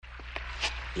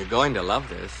You're going to love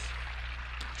this.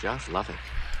 Just love it.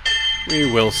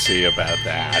 We will see about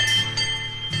that.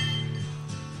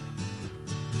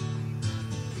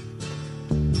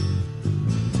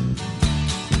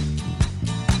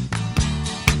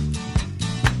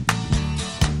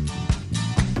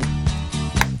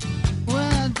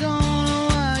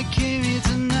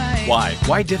 Why?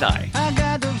 Why did I? I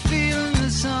got the feeling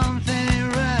that something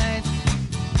ain't right.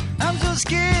 I'm so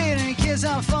scared in case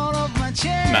I fall off my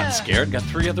chair. Not scared. Got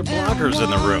 3 other bloggers in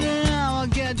the room. Now I'll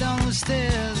get down the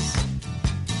stairs.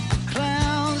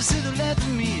 Clowns to the left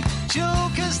of me,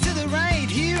 jokers to the right.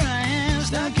 Here I am,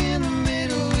 stuck in the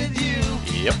middle with you.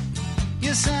 Yep.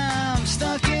 Yes, I'm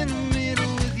stuck in the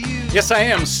middle with you. Yes, I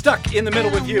am stuck in the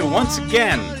middle with you once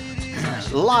again,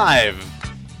 live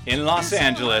in Los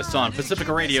Angeles on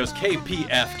Pacifica Radio's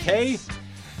KPFK,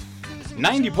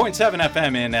 90.7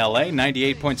 FM in LA,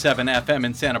 98.7 FM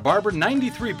in Santa Barbara,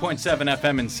 93.7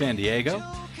 FM in San Diego,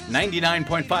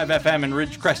 99.5 FM in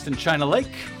Ridgecrest and China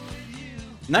Lake,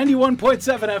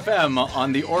 91.7 FM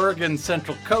on the Oregon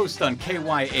Central Coast on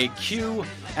KYAQ,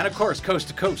 and of course coast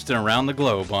to coast and around the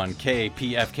globe on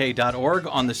kpfk.org,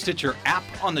 on the Stitcher app,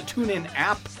 on the TuneIn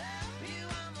app,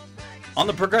 on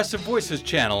the Progressive Voices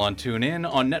channel on TuneIn,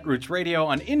 on Netroots Radio,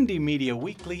 on Indie Media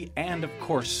Weekly, and of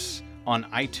course on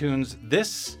iTunes.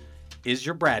 This is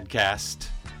your BradCast.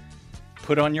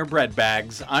 Put on your bread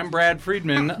bags. I'm Brad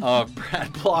Friedman of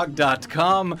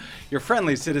BradBlog.com, your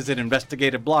friendly citizen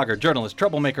investigative blogger, journalist,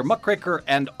 troublemaker, muckraker,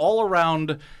 and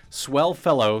all-around swell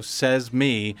fellow, says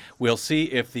me. We'll see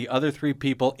if the other 3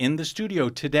 people in the studio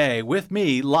today with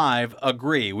me live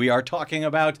agree. We are talking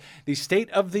about the State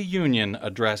of the Union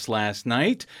address last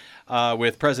night,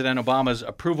 with President Obama's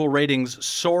approval ratings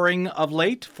soaring of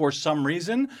late for some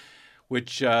reason,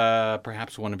 which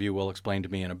perhaps one of you will explain to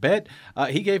me in a bit.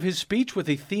 He gave his speech with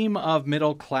a theme of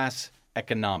middle-class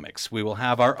economics. We will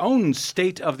have our own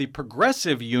State of the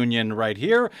Progressive Union right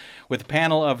here with a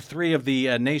panel of 3 of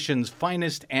the nation's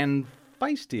finest and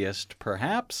feistiest,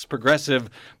 perhaps, progressive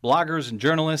bloggers and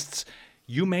journalists.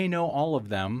 You may know all of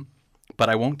them, but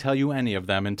I won't tell you any of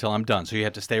them until I'm done, so you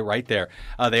have to stay right there.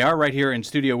 They are right here in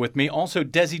studio with me. Also,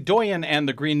 Dayen and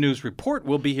the Green News Report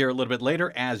will be here a little bit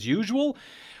later, as usual,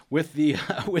 with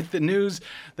the news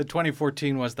that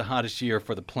 2014 was the hottest year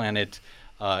for the planet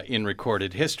in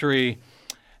recorded history.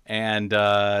 And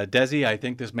Desi, I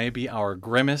think this may be our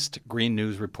grimmest Green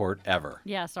News Report ever.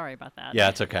 Yeah, sorry about that. Yeah,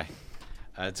 it's okay.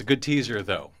 It's a good teaser,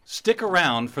 though. Stick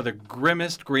around for the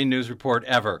grimmest Green News Report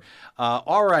ever.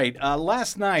 All right,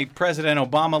 last night, President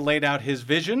Obama laid out his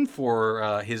vision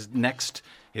for his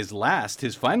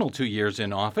final 2 years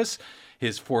in office,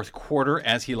 his 4th quarter,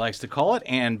 as he likes to call it,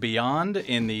 and beyond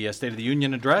in the State of the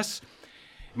Union address.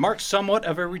 It marks somewhat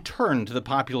of a return to the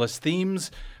populist themes,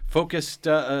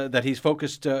 that he's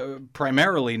focused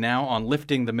primarily now on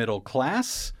lifting the middle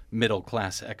class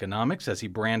economics, as he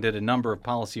branded a number of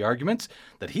policy arguments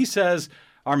that he says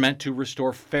are meant to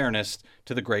restore fairness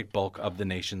to the great bulk of the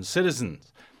nation's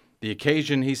citizens. The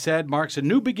occasion, he said, marks a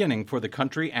new beginning for the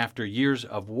country after years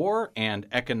of war and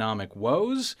economic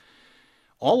woes,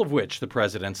 all of which, the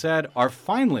president said, are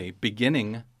finally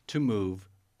beginning to move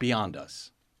beyond us.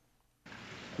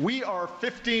 We are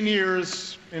 15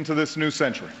 years into this new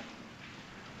century.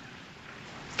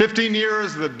 15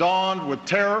 years that dawned with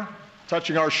terror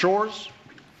touching our shores,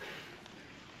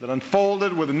 that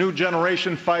unfolded with a new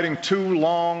generation fighting 2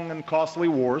 long and costly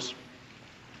wars,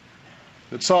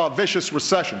 that saw a vicious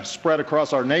recession spread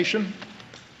across our nation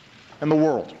and the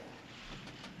world.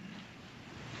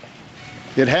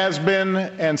 It has been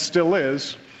and still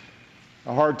is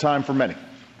a hard time for many.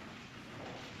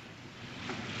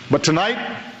 But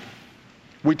tonight,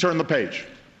 we turn the page.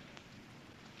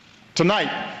 Tonight,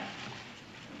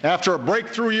 after a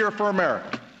breakthrough year for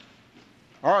America,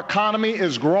 our economy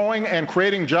is growing and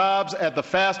creating jobs at the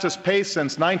fastest pace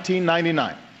since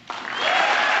 1999.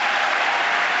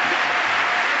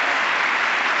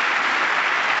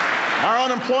 Our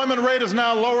unemployment rate is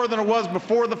now lower than it was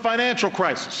before the financial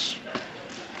crisis.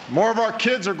 More of our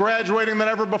kids are graduating than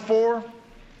ever before.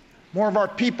 More of our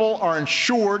people are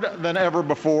insured than ever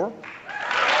before.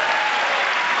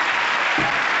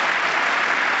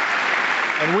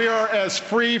 And we are as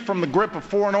free from the grip of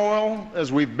foreign oil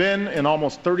as we've been in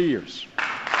almost 30 years.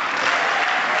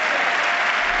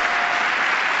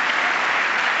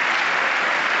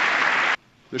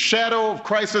 The shadow of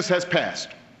crisis has passed,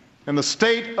 and the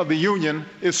State of the Union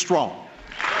is strong.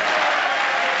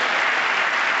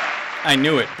 I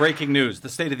knew it. Breaking news. The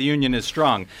State of the Union is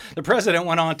strong. The president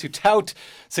went on to tout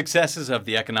successes of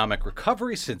the economic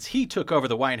recovery since he took over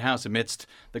the White House amidst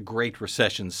the Great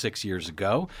Recession 6 years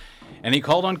ago. And he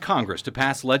called on Congress to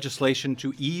pass legislation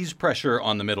to ease pressure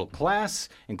on the middle class,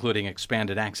 including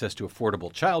expanded access to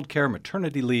affordable child care,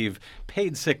 maternity leave,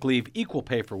 paid sick leave, equal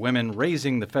pay for women,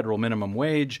 raising the federal minimum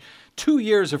wage, 2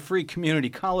 years of free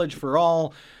community college for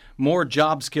all, more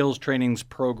job skills trainings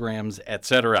programs,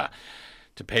 etc.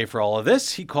 To pay for all of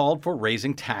this, he called for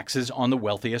raising taxes on the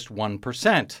wealthiest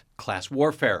 1%. Class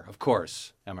warfare, of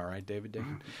course. Am I right, David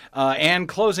Dayen? And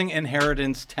closing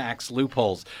inheritance tax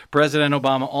loopholes. President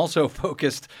Obama also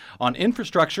focused on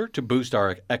infrastructure to boost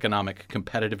our economic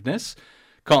competitiveness,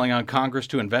 calling on Congress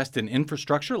to invest in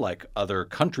infrastructure like other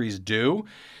countries do.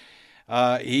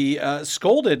 He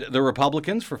scolded the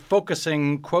Republicans for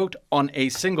focusing, quote, on a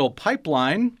single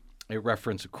pipeline, a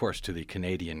reference, of course, to the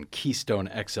Canadian Keystone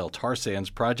XL tar sands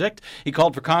project. He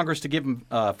called for Congress to give him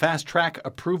fast-track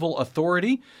approval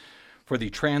authority for the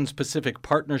Trans-Pacific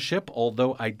Partnership,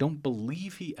 although I don't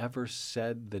believe he ever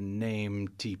said the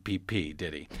name TPP,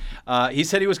 did he? He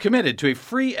said he was committed to a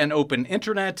free and open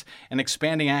internet and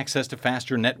expanding access to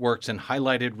faster networks, and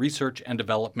highlighted research and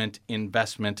development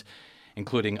investment,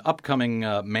 including upcoming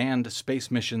manned space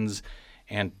missions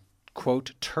and,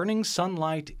 quote, turning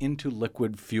sunlight into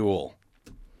liquid fuel.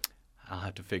 I'll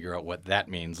have to figure out what that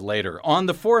means later. On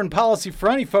the foreign policy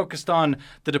front, he focused on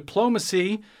the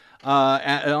diplomacy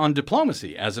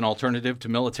as an alternative to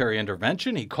military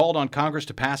intervention. He called on Congress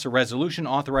to pass a resolution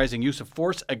authorizing use of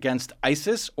force against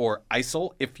ISIS, or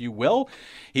ISIL, if you will.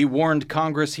 He warned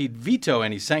Congress he'd veto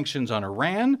any sanctions on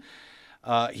Iran.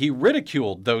 He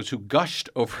ridiculed those who gushed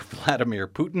over Vladimir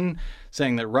Putin,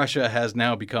 saying that Russia has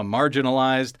now become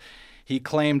marginalized. He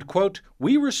claimed, quote,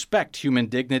 "We respect human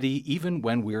dignity even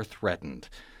when we're threatened."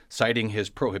 Citing his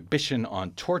prohibition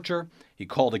on torture, he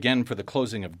called again for the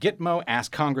closing of Gitmo,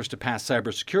 asked Congress to pass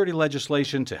cybersecurity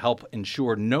legislation to help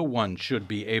ensure no one should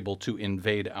be able to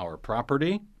invade our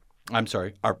privacy.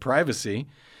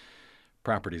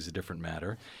 Property is a different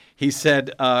matter. He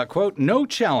said, quote, "No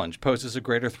challenge poses a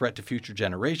greater threat to future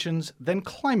generations than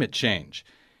climate change."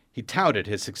 He touted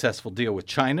his successful deal with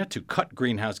China to cut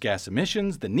greenhouse gas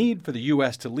emissions, the need for the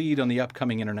U.S. to lead on the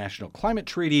upcoming international climate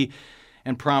treaty,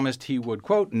 and promised he would,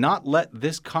 quote, "not let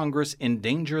this Congress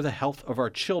endanger the health of our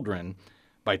children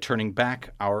by turning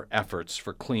back our efforts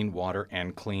for clean water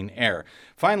and clean air."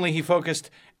 Finally, he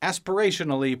focused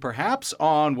aspirationally, perhaps,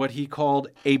 on what he called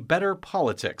a better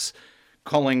politics,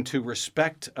 calling to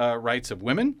respect rights of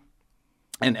women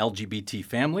and LGBT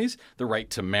families, the right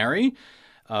to marry.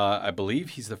 I believe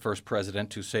he's the first president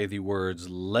to say the words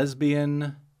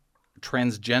lesbian,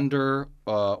 transgender,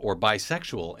 or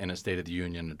bisexual in a State of the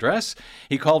Union address.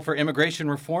 He called for immigration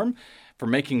reform, for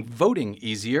making voting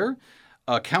easier,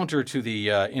 counter to the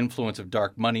influence of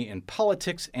dark money in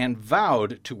politics, and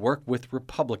vowed to work with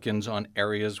Republicans on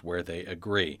areas where they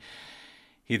agree.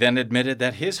 He then admitted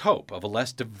that his hope of a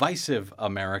less divisive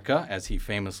America, as he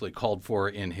famously called for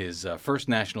in his first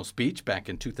national speech back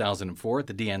in 2004 at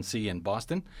the DNC in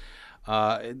Boston,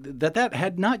 that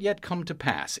had not yet come to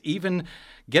pass, even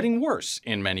getting worse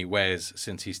in many ways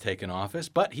since he's taken office.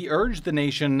 But he urged the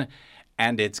nation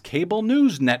and its cable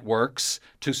news networks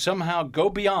to somehow go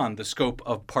beyond the scope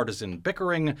of partisan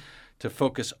bickering, to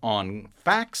focus on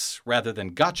facts rather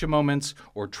than gotcha moments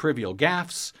or trivial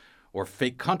gaffes or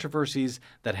fake controversies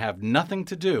that have nothing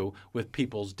to do with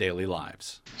people's daily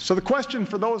lives. So the question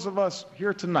for those of us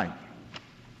here tonight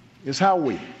is how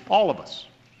we, all of us,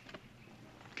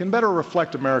 can better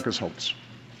reflect America's hopes.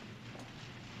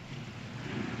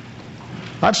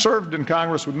 I've served in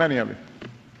Congress with many of you.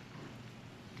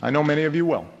 I know many of you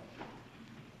well.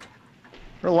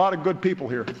 There are a lot of good people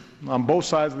here on both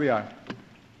sides of the aisle.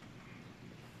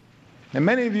 And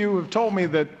many of you have told me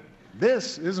that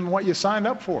this isn't what you signed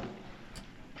up for.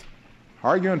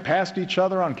 Arguing past each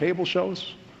other on cable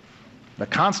shows, the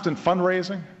constant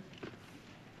fundraising,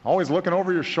 always looking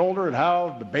over your shoulder at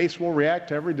how the base will react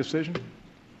to every decision.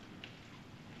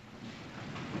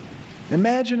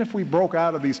 Imagine if we broke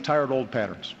out of these tired old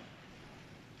patterns.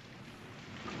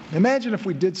 Imagine if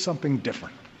we did something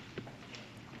different.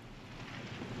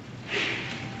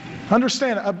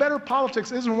 Understand, a better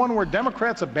politics isn't one where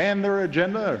Democrats abandon their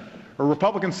agenda or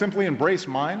Republicans simply embrace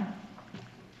mine.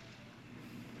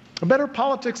 A better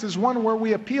politics is one where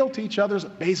we appeal to each other's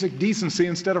basic decency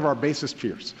instead of our basest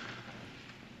fears.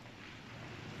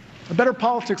 A better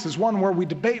politics is one where we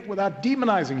debate without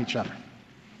demonizing each other,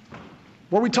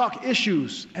 where we talk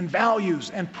issues and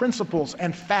values and principles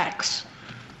and facts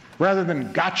rather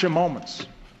than gotcha moments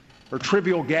or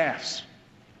trivial gaffes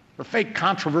for fake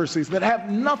controversies that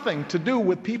have nothing to do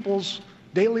with people's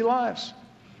daily lives.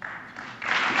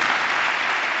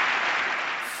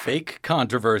 Fake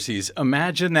controversies.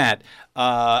 Imagine that.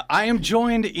 I am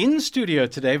joined in studio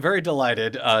today, very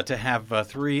delighted to have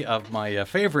three of my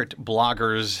favorite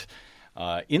bloggers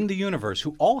in the universe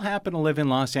who all happen to live in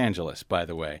Los Angeles, by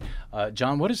the way.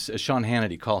 John, what does Sean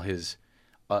Hannity call his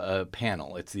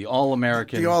panel? It's the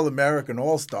All-American... The All-American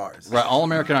All-Stars. Right,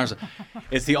 All-American All-Stars.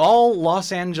 It's the All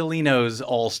Los Angelinos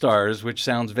All-Stars, which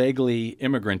sounds vaguely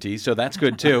immigrant-y, so that's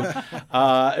good, too.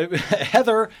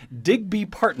 Heather Digby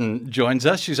Parton joins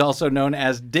us. She's also known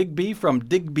as Digby from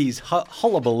Digby's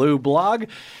Hullabaloo blog.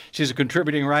 She's a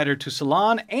contributing writer to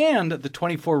Salon and the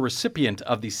 24 recipient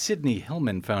of the Sidney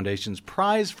Hillman Foundation's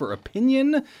Prize for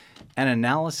Opinion and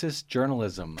Analysis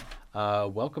Journalism.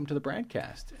 Welcome to the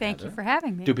BradCast. Thank Heather. you for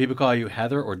having me. Do people call you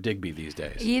Heather or Digby these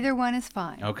days? Either one is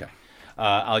fine. Okay.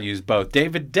 I'll use both.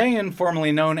 David Dayen,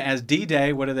 formerly known as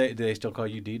DDay. Do they still call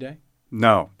you DDay?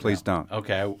 No, please don't.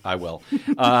 Okay, I will. He's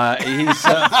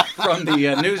from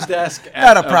the news desk.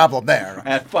 Not a problem there.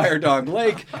 At Firedog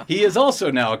Lake. He is also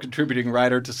now a contributing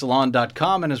writer to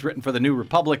Salon.com and has written for The New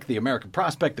Republic, The American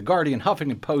Prospect, The Guardian,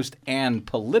 Huffington Post, and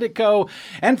Politico.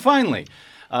 And finally,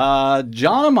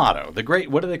 John Amato, the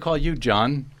great, what do they call you,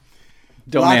 John?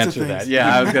 Don't Lots answer of that. things.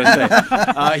 Yeah, I was going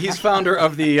to say. He's founder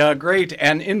of the great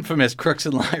and infamous Crooks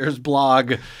and Liars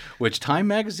blog, which Time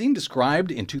magazine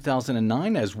described in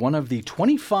 2009 as one of the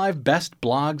 25 best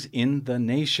blogs in the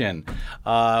nation.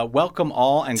 Welcome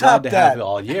all, and Top glad to that. have you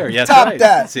all here. Yes, Top right.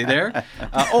 that. See there?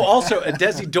 Also,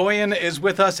 Desi Dayen is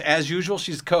with us as usual.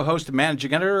 She's co-host and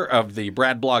managing editor of the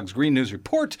Brad Blog's Green News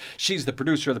Report. She's the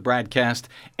producer of the BradCast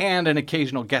and an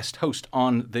occasional guest host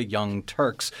on The Young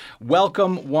Turks.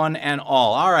 Welcome, one and all.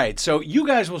 All right, so you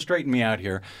guys will straighten me out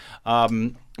here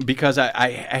because I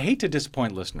hate to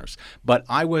disappoint listeners, but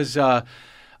I was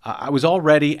all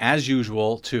ready, as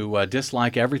usual, to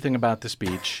dislike everything about the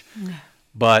speech.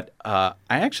 But I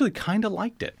actually kind of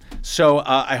liked it. So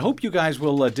I hope you guys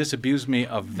will disabuse me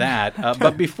of that.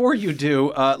 But before you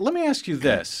do, let me ask you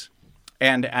this,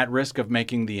 and at risk of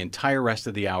making the entire rest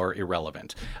of the hour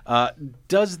irrelevant.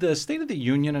 Does the State of the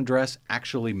Union address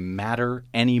actually matter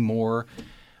anymore?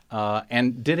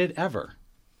 And did it ever?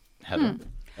 Heather?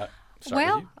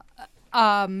 Well,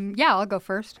 yeah, I'll go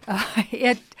first.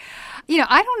 I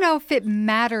don't know if it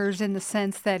matters in the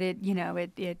sense that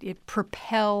it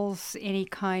propels any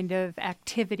kind of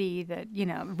activity that,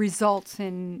 results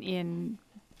in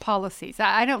policies.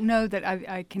 I don't know that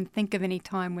I can think of any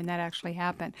time when that actually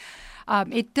happened.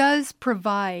 It does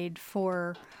provide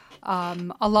for a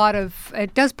lot of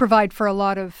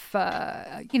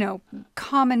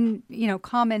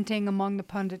commenting among the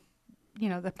pundit,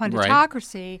 the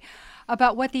punditocracy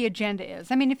about what the agenda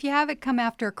is. I mean, if you have it come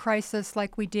after a crisis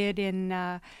like we did in,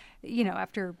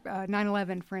 after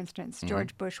 9/11, for instance,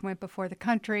 George Bush went before the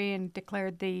country and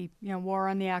declared the war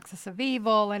on the axis of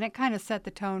evil, and it kind of set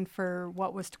the tone for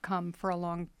what was to come for a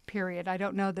long period. I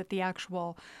don't know that the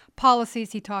actual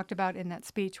policies he talked about in that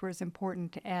speech were as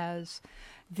important as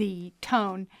the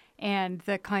tone and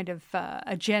the kind of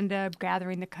agenda,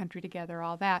 gathering the country together,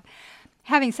 all that.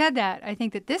 Having said that, I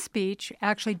think that this speech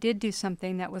actually did do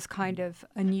something that was kind of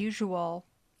unusual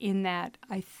in that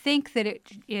I think that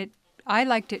I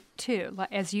liked it too,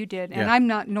 as you did. And I'm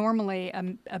not normally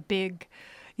a big,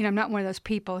 I'm not one of those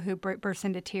people who bursts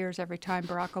into tears every time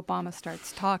Barack Obama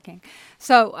starts talking.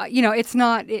 So, it's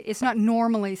not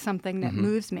normally something that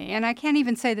moves me. And I can't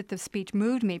even say that the speech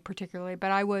moved me particularly,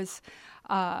 but I was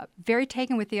very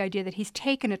taken with the idea that he's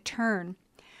taken a turn.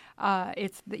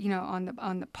 It's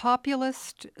on the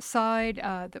populist side,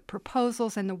 the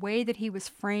proposals and the way that he was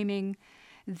framing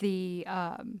the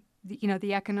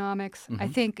economics, I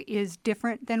think, is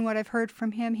different than what I've heard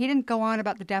from him. He didn't go on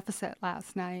about the deficit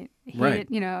last night. Right.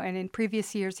 And in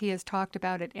previous years he has talked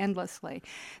about it endlessly.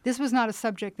 This was not a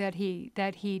subject that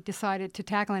he decided to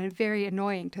tackle, and it's very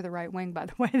annoying to the right wing, by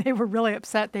the way. They were really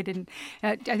upset they didn't.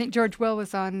 I think George Will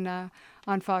was on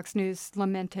Fox News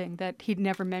lamenting that he'd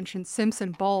never mentioned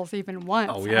Simpson Bowles even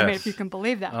once. Oh, yes. I mean, if you can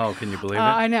believe that. Oh, can you believe it?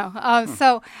 I know.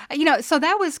 So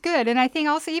that was good. And I think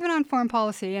also even on foreign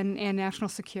policy and national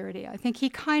security, I think he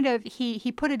kind of,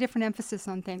 he put a different emphasis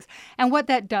on things. And what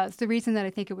that does, the reason that I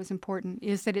think it was important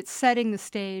is that it's setting the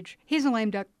stage. He's a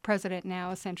lame duck president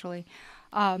now, essentially.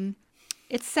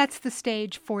 It sets the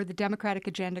stage for the Democratic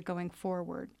agenda going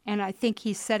forward. And I think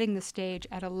he's setting the stage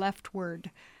at a leftward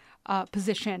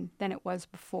position than it was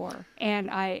before.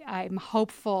 And I'm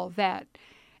hopeful that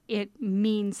it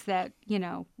means that,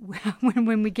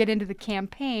 when we get into the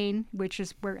campaign, which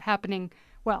is happening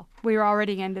well, we were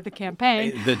already into the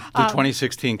campaign. The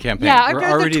 2016 campaign. Yeah, we're the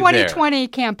already 2020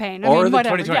 campaign. Or the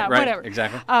whatever. 2020, yeah, right, whatever.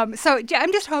 exactly. So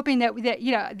I'm just hoping that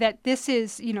that this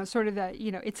is sort of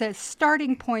it's a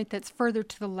starting point that's further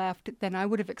to the left than I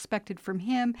would have expected from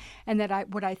him, and that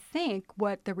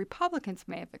what the Republicans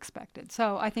may have expected.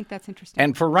 So I think that's interesting.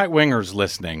 And for right-wingers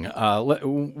listening,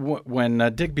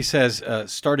 when Digby says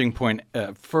starting point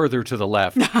further to the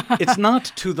left, it's not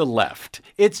to the left.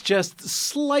 It's just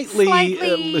slightly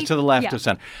to the left of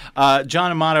center.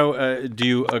 John Amato, do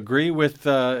you agree with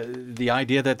the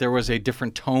idea that there was a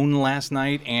different tone last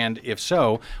night? And if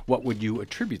so, what would you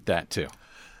attribute that to?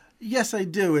 Yes, I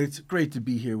do. It's great to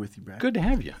be here with you, Brad. Good to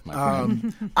have you, my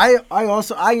friend.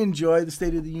 I enjoy the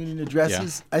State of the Union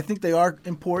addresses. Yeah. I think they are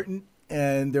important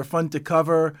and they're fun to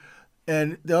cover.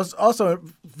 And there's also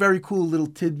very cool little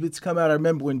tidbits come out. I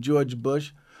remember when George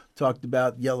Bush talked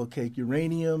about yellow cake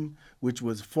uranium, which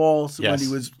was false when he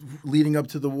was leading up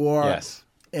to the war. Yes.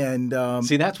 And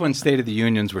see, that's when State of the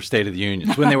Unions were State of the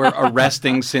Unions, when they were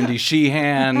arresting Cindy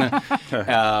Sheehan,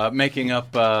 making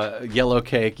up yellow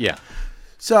cake. Yeah.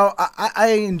 So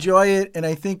I enjoy it, and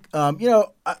I think,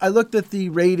 I looked at the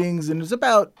ratings, and there's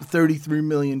about 33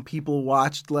 million people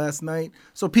watched last night.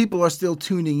 So people are still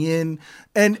tuning in.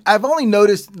 And I've only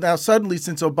noticed now suddenly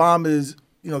since Obama is,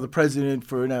 the president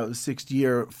for now the 6th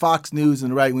year, Fox News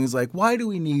and the right wing is like, why do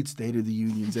we need State of the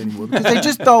Unions anymore? Because they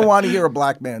just don't want to hear a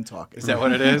black man talking. Is that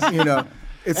what it is?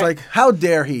 It's like, how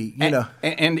dare he?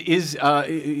 And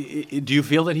do you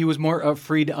feel that he was more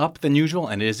freed up than usual?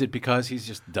 And is it because he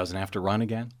just doesn't have to run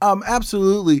again?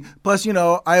 Absolutely. Plus,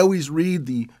 I always read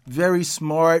the very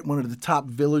smart, one of the top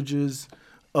villagers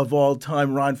of all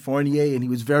time, Ron Fournier, and he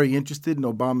was very interested in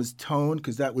Obama's tone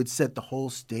because that would set the whole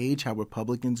stage, how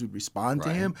Republicans would respond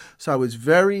to him. So I was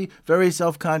very, very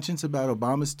self-conscious about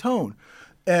Obama's tone.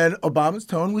 And Obama's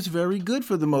tone was very good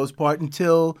for the most part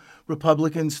until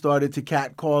Republicans started to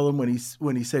catcall him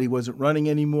when he said he wasn't running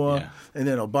anymore. Yeah. And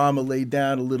then Obama laid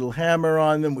down a little hammer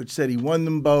on them, which said he won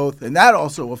them both. And that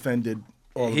also offended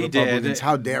all the Republicans. Did.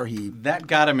 How dare he? That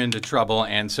got him into trouble.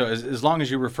 And so as long as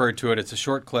you referred to it, it's a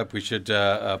short clip. We should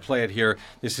play it here.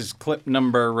 This is clip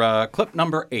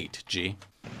number 8, G.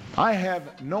 I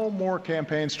have no more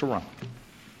campaigns to run.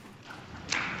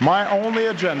 My only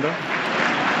agenda...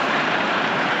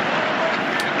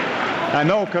 I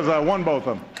know because I won both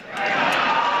of them.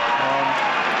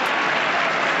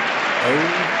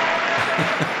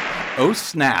 Oh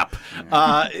snap!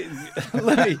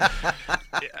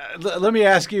 Let me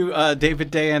ask you, David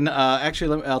Dayen.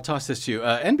 Actually, I'll toss this to you.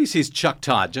 NBC's Chuck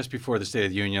Todd, just before the State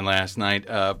of the Union last night,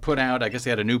 put out. I guess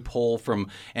they had a new poll from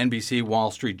NBC Wall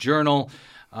Street Journal.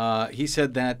 He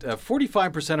said that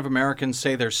 45% of Americans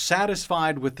say they're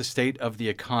satisfied with the state of the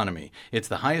economy. It's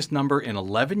the highest number in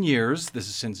 11 years. This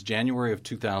is since January of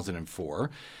 2004.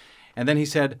 And then he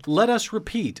said, let us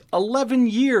repeat, 11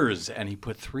 years. And he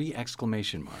put 3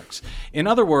 exclamation marks. In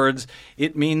other words,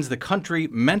 it means the country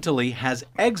mentally has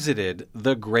exited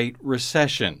the Great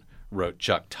Recession, wrote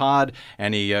Chuck Todd,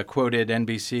 and he quoted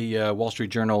NBC Wall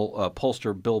Street Journal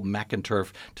pollster Bill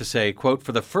McInturff to say, quote,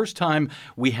 for the first time,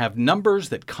 we have numbers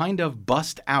that kind of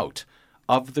bust out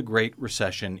of the Great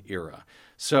Recession era.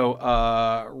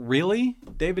 So really,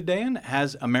 David Dayen,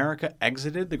 has America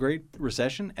exited the Great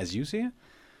Recession as you see it?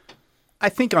 I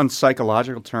think on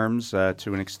psychological terms, to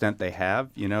an extent they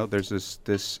have. There's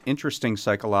this interesting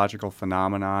psychological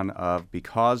phenomenon of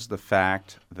because the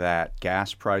fact that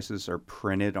gas prices are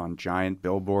printed on giant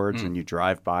billboards and you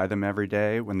drive by them every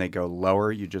day, when they go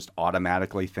lower, you just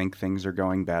automatically think things are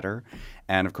going better.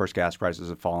 And, of course, gas prices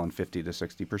have fallen 50 to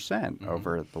 60%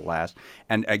 over the last.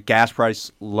 And gas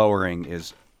price lowering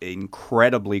is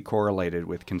incredibly correlated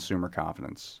with consumer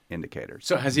confidence indicators.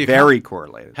 So has the very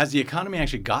correlated. Has the economy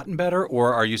actually gotten better,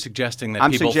 or are you suggesting that I'm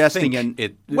people suggesting think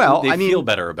they feel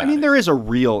better about it? There is a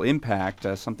real impact,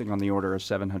 something on the order of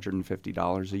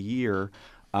 $750 a year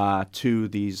to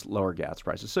these lower gas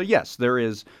prices. So yes, there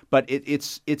is, but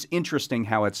it's interesting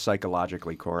how it's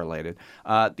psychologically correlated.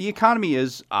 The economy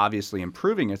is obviously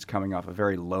improving. It's coming off a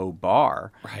very low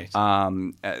bar. Right.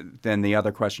 Then the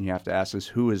other question you have to ask is,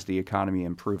 who is the economy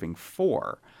improving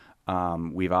for?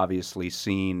 We've obviously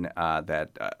seen that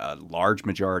a large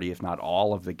majority, if not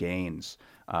all, of the gains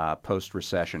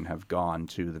post-recession have gone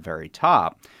to the very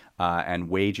top. And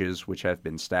wages, which have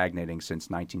been stagnating since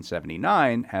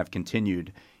 1979, have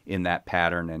continued in that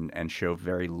pattern and show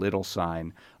very little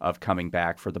sign of coming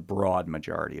back for the broad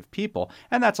majority of people.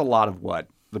 And that's a lot of what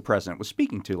the president was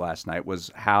speaking to last night,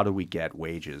 was how do we get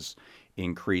wages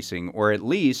increasing, or at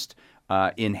least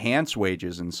enhance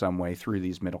wages in some way through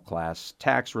these middle-class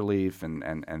tax relief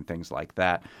and things like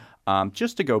that.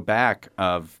 Just to go back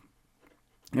of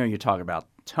you talk about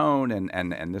tone,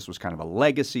 and this was kind of a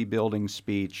legacy building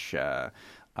speech.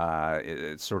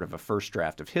 It's sort of a first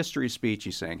draft of history speech.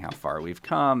 He's saying how far we've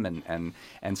come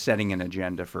and setting an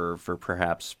agenda for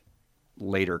perhaps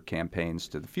later campaigns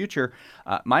to the future.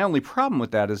 My only problem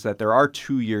with that is that there are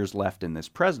 2 years left in this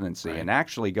presidency. Right. And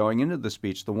actually going into the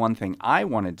speech, the one thing I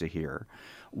wanted to hear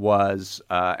was,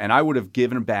 and I would have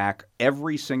given back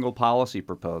every single policy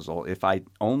proposal if I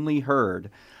only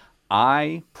heard,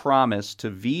 I promise to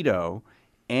veto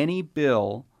any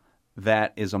bill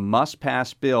that is a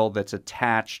must-pass bill that's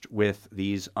attached with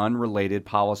these unrelated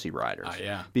policy riders.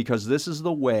 Yeah. Because this is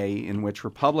the way in which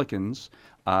Republicans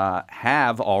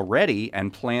have already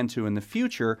and plan to in the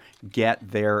future get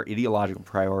their ideological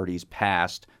priorities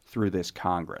passed through this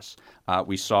Congress.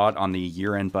 We saw it on the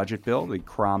year-end budget bill, the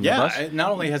Cromnibus. Yeah,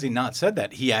 not only has he not said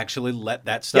that, he actually let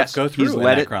that stuff go through. He's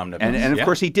let it, Cromnibus. And of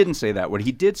course he didn't say that. What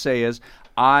he did say is,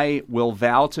 I will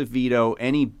vow to veto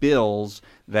any bills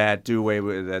that do away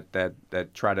with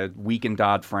that try to weaken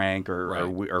Dodd-Frank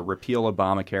or repeal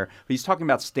Obamacare. But he's talking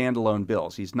about standalone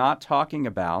bills. He's not talking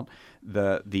about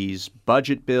these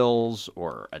budget bills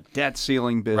or a debt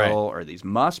ceiling bill or these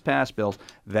must-pass bills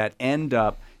that end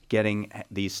up getting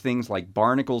these things like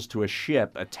barnacles to a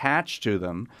ship attached to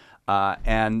them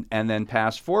and then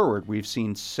pass forward. We've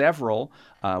seen several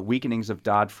weakenings of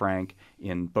Dodd-Frank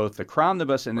in both the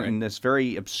Cromnibus and in this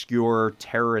very obscure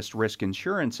Terrorist Risk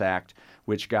Insurance Act,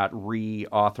 which got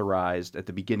reauthorized at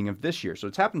the beginning of this year. So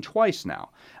it's happened twice now.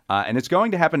 And it's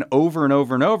going to happen over and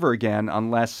over and over again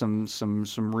unless some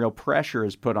real pressure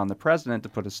is put on the president to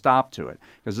put a stop to it.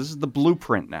 Because this is the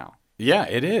blueprint now. Yeah,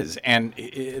 it is. And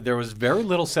there was very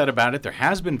little said about it. There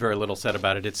has been very little said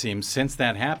about it, it seems, since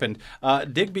that happened.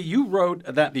 Digby, you wrote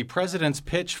that the president's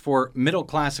pitch for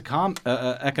middle-class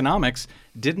economics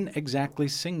didn't exactly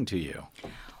sing to you.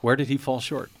 Where did he fall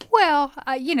short? Well,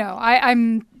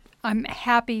 I'm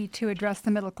happy to address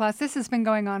the middle class. This has been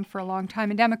going on for a long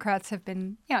time, and Democrats have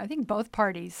been, I think both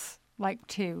parties like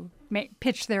to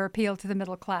pitch their appeal to the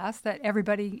middle class, that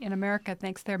everybody in America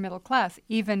thinks they're middle class.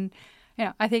 Even,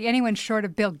 I think anyone short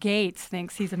of Bill Gates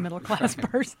thinks he's a middle class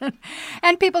person.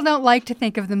 And people don't like to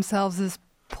think of themselves as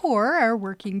poor or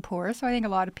working poor. So I think a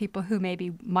lot of people who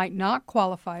maybe might not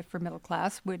qualify for middle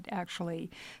class would actually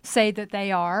say that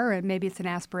they are, and maybe it's an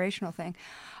aspirational thing.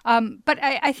 But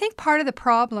I think part of the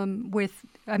problem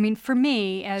for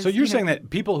me as... So you're saying that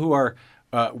people who are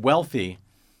wealthy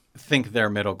think they're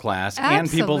middle class, absolutely. And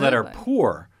people that are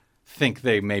poor think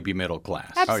they may be middle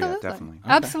class. Absolutely. Oh, yeah, definitely. Okay.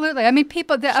 Absolutely. I mean,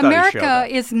 America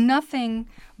is nothing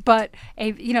but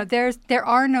there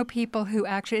are no people who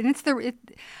actually, and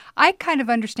I kind of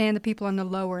understand the people on the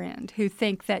lower end who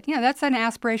think that, that's an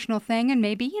aspirational thing, and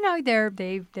maybe,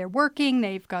 they're working,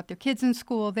 they've got their kids in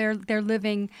school, they're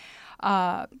living,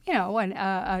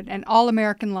 an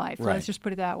all-American life. Right. Let's just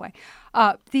put it that way.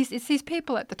 It's these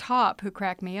people at the top who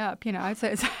crack me up. I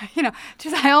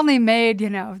only made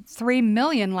 $3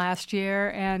 million last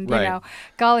year, and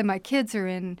golly, my kids are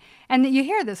in. And you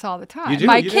hear this all the time.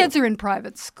 My kids are in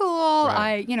private school.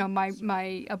 Right.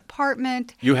 My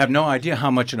apartment. You have no idea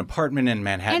how much an apartment in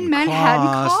Manhattan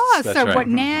costs. That's or right. what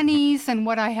nannies and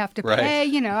what I have to pay.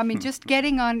 Just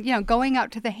getting on. Going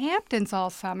out to the Hamptons all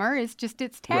summer is just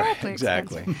it's terribly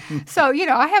expensive. Exactly. So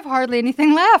I have hardly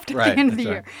anything left at the end of the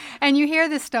year, right. and you hear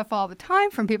this stuff all the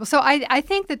time from people. So I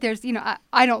think that there's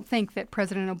I don't think that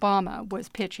President Obama was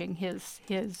pitching his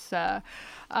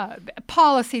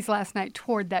policies last night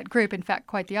toward that group. In fact,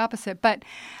 quite the opposite. But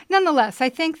nonetheless, I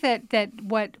think that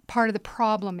what part of the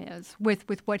problem is with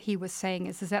what he was saying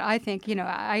is that I think,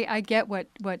 I get what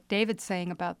David's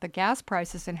saying about the gas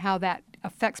prices and how that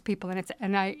affects people. And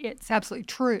it's absolutely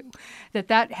true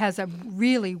that has a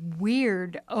really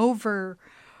weird overly...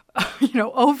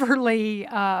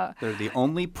 They're the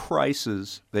only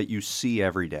prices that you see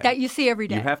every day. You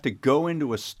have to go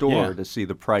into a store to see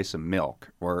the price of milk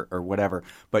or whatever,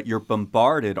 but you're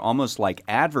bombarded almost like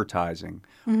advertising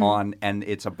and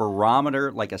it's a barometer,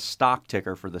 like a stock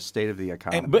ticker for the state of the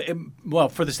economy.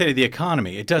 For the state of the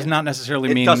economy, it does not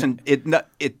necessarily mean...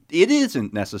 It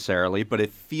isn't necessarily, but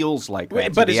it feels like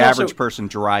that but to the it's average also, person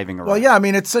driving around. Well, yeah, I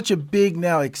mean, it's such a big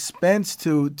now expense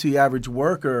to the average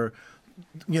worker,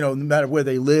 no matter where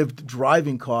they lived,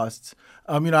 driving costs.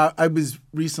 I was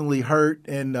recently hurt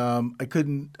and I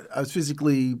was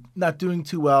physically not doing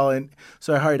too well. And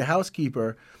so I hired a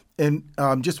housekeeper and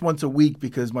just once a week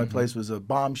because my place was a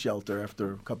bomb shelter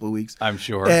after a couple of weeks. I'm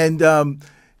sure. And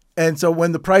so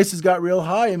when the prices got real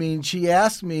high, she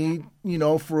asked me,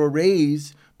 for a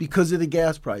raise because of the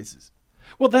gas prices.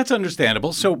 Well, that's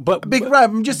understandable. So, but Right,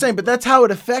 I'm just saying, but that's how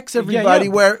it affects everybody.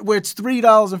 yeah. Where it's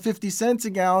 $3.50 a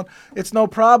gallon, it's no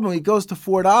problem. It goes to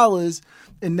 $4,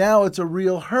 and now it's a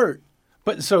real hurt.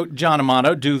 But so, John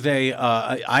Amato, do they?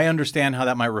 I understand how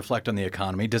that might reflect on the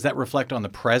economy. Does that reflect on the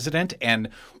president? And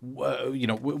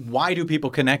why do people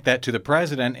connect that to the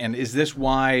president? And is this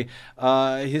why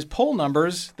his poll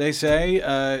numbers? They say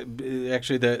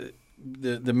actually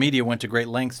the media went to great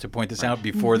lengths to point this out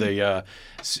before the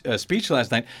speech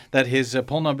last night, that his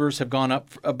poll numbers have gone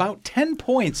up about 10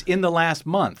 points in the last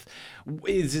month.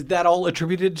 Is that all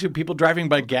attributed to people driving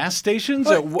by gas stations?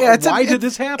 Why did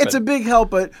this happen? It's a big help,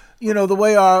 but the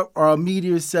way our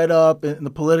media is set up and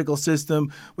the political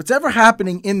system, what's ever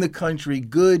happening in the country,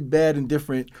 good, bad, and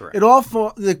different, Correct.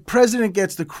 the president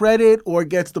gets the credit or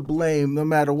gets the blame, no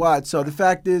matter what. So the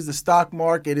fact is, the stock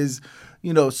market is,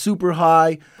 super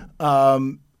high.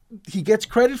 He gets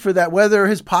credit for that, whether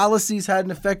his policies had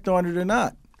an effect on it or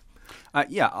not.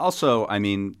 Also, I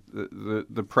mean,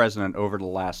 the president over the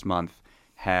last month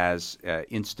has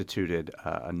instituted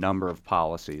a number of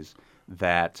policies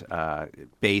that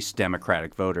base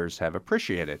Democratic voters have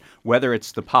appreciated, whether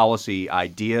it's the policy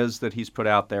ideas that he's put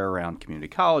out there around community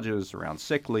colleges, around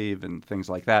sick leave and things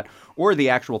like that, or the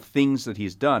actual things that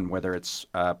he's done, whether it's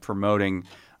promoting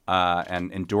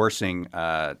and endorsing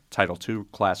Title II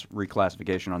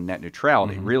reclassification on net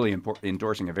neutrality, really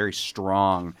endorsing a very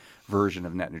strong version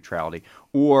of net neutrality,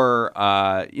 or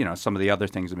some of the other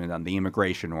things that have been done, the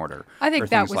immigration order. I think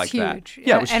that was like huge. That.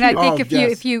 Yeah, it was and huge. I think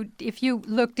yes. if you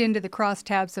looked into the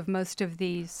crosstabs of most of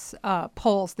these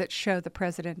polls that show the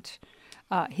president,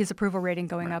 his approval rating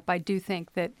going up, I do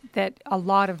think that a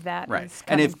lot of that is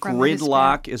and coming if from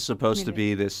gridlock is supposed to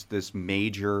be this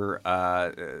major,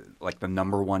 like the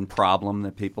number one problem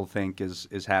that people think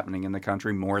is happening in the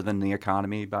country more than the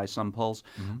economy by some polls,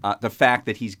 the fact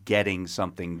that he's getting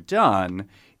something done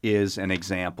is an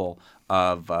example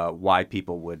of why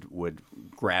people would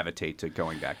gravitate to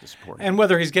going back to supporting. And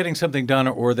whether he's getting something done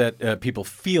or that people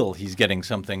feel he's getting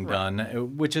something done,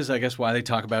 which is, I guess, why they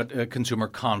talk about consumer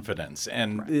confidence.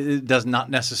 And it does not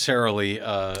necessarily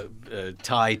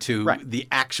tie to the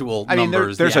actual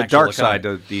numbers. There's the a dark economy. side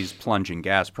to these plunging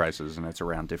gas prices, and it's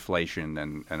around deflation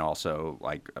and also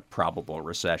like a probable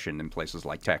recession in places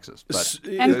like Texas. But,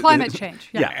 and climate change.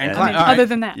 Other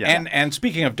than that. Yeah. And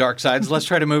speaking of dark sides, let's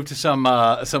try to move to some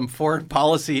foreign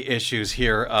policy issues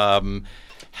here.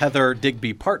 Heather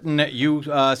Digby Parton, you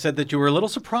said that you were a little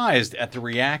surprised at the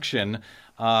reaction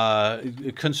to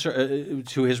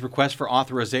his request for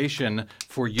authorization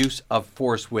for use of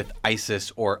force with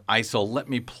ISIS or ISIL. Let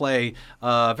me play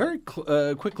very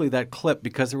quickly that clip,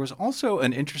 because there was also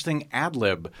an interesting ad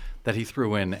lib that he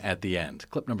threw in at the end.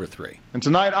 Clip number 3. And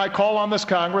tonight I call on this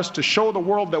Congress to show the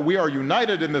world that we are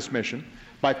united in this mission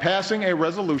by passing a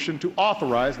resolution to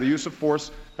authorize the use of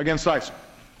force against ISIL.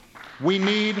 We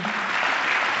need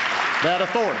that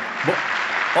authority. Did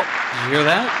you hear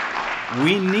that?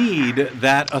 We need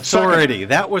that authority.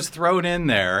 Second. That was thrown in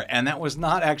there, and that was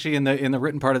not actually in the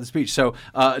written part of the speech. So,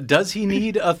 does he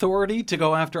need authority to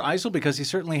go after ISIL? Because he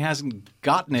certainly hasn't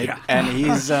gotten it, and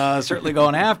he's certainly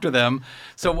going after them.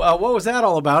 So, what was that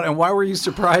all about, and why were you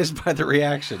surprised by the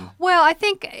reaction? Well, I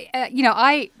think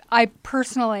I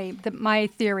personally, my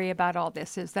theory about all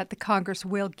this is that the Congress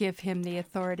will give him the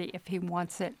authority if he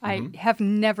wants it. I have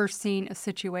never seen a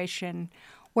situation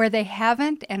where they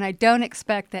haven't, and I don't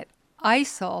expect that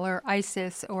ISIL or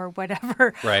ISIS or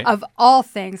whatever of all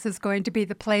things is going to be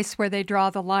the place where they draw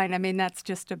the line. I mean, that's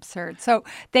just absurd. So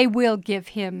they will give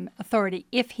him authority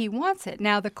if he wants it.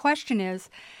 Now, the question is,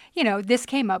 this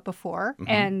came up before,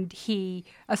 and he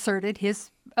asserted his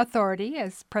authority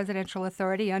as presidential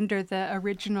authority under the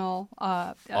original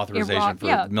authorization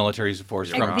for military force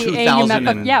from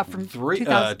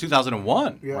the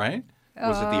 2001, right?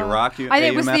 Was it the Iraq? I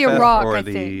think it was the Iraq, or I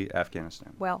the think.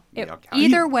 Afghanistan? Well,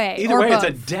 either way. Either way, it's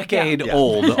a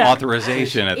decade-old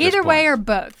authorization at this point. Either way or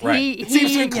both. Right. It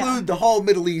seems to include the whole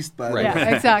Middle East, by the way.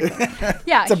 Yeah, exactly.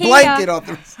 Yeah, it's a blanket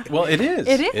authorization. Well, it is.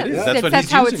 It is. That's what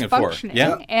he's how using it's it functioning. for.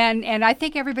 Yeah. And I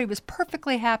think everybody was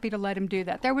perfectly happy to let him do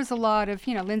that. There was a lot of,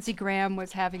 Lindsey Graham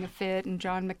was having a fit, and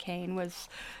John McCain was,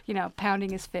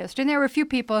 pounding his fist. And there were a few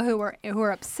people who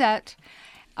were upset.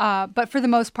 But for the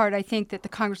most part, I think that the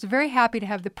Congress is very happy to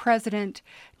have the president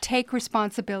take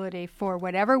responsibility for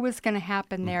whatever was going to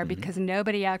happen there, because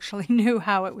nobody actually knew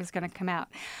how it was going to come out.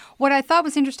 What I thought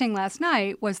was interesting last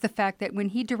night was the fact that when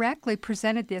he directly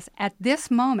presented this at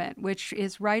this moment, which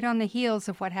is right on the heels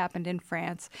of what happened in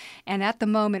France, and at the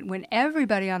moment when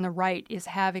everybody on the right is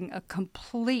having a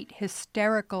complete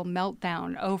hysterical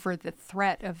meltdown over the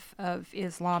threat of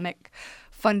Islamic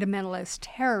fundamentalist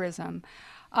terrorism,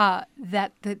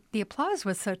 that the applause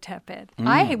was so tepid.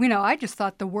 I just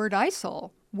thought the word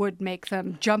ISIL would make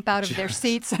them jump out of their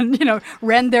seats and,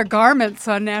 rend their garments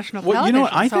on national television.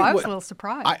 I was a little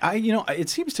surprised. It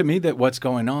seems to me that what's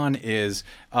going on is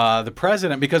the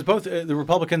president, because both the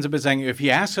Republicans have been saying if he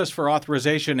asks us for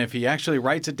authorization, if he actually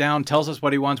writes it down, tells us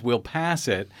what he wants, we'll pass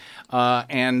it.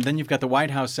 And then you've got the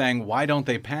White House saying, why don't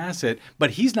they pass it?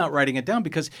 But he's not writing it down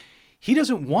because he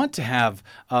doesn't want to have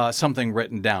something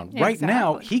written down. Exactly. Right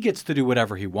now, he gets to do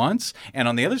whatever he wants. And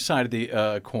on the other side of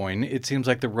the coin, it seems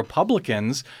like the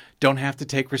Republicans don't have to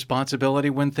take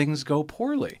responsibility when things go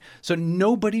poorly. So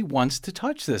nobody wants to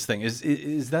touch this thing.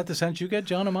 Is that the sense you get,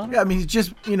 John Amato? Yeah, I mean, he's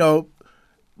just,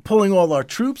 pulling all our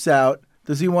troops out.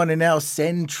 Does he want to now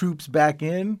send troops back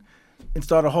in and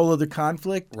start a whole other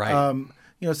conflict? Right.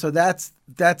 So that's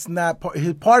not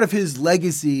part of his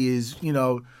legacy is,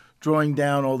 drawing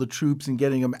down all the troops and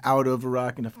getting them out of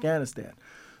Iraq and Afghanistan.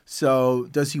 So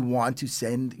does he want to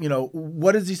send,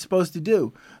 what is he supposed to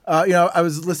do? I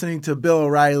was listening to Bill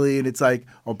O'Reilly, and it's like,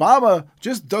 Obama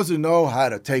just doesn't know how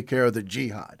to take care of the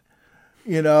jihad.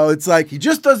 It's like he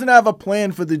just doesn't have a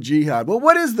plan for the jihad. Well,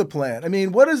 what is the plan? I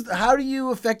mean, how do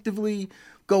you effectively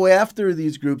go after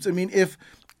these groups? I mean, if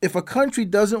a country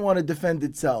doesn't want to defend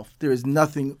itself, there is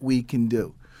nothing we can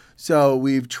do. So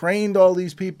we've trained all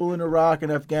these people in Iraq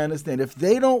and Afghanistan. If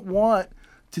they don't want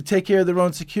to take care of their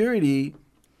own security,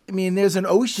 I mean, there's an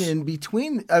ocean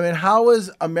between. I mean, how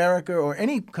is America or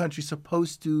any country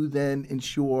supposed to then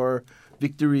ensure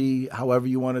victory, however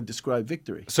you want to describe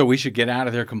victory? So we should get out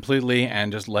of there completely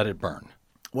and just let it burn.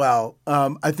 Well,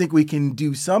 I think we can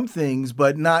do some things,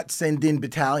 but not send in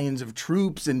battalions of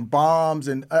troops and bombs.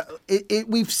 And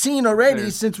we've seen already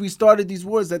since we started these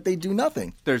wars that they do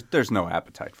nothing. There's no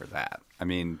appetite for that. I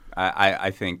mean,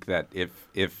 I think that if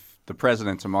the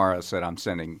president tomorrow said, I'm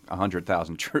sending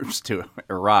 100,000 troops to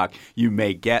Iraq, you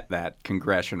may get that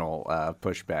congressional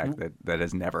pushback that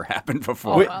has never happened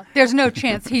before. Well, there's no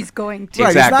chance he's going to.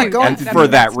 Exactly. He's not going and for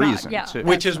that reason, too.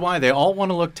 Which is why they all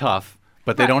want to look tough.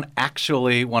 But they don't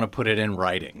actually want to put it in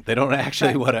writing. They don't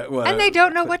actually want to. And they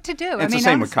don't know what to do. It's the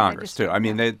same with Congress, too. I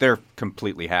mean, they're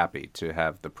completely happy to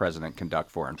have the president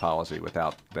conduct foreign policy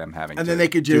without them having and to then they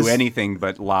could just do anything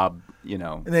but lob,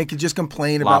 And they could just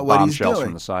complain about what he's doing.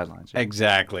 from the sidelines.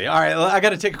 Exactly. All right, I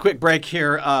got to take a quick break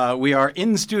here. We are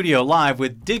in studio live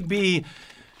with Digby.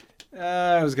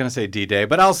 I was going to say DDay,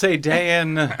 but I'll say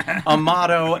Dayen,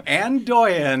 Amato, and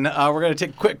Dayen. We're going to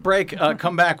take a quick break,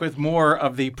 come back with more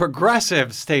of the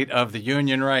progressive State of the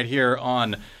Union right here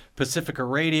on Pacifica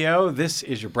Radio. This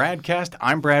is your BradCast.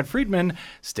 I'm Brad Friedman.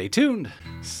 Stay tuned.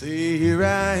 See, here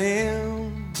I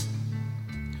am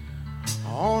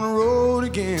on the road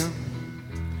again.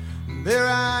 There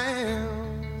I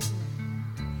am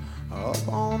up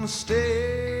on the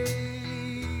stage.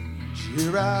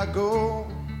 Here I go.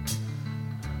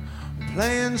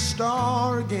 Playing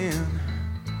star again.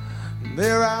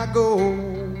 There I go.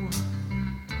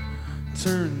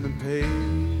 Turn the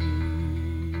page.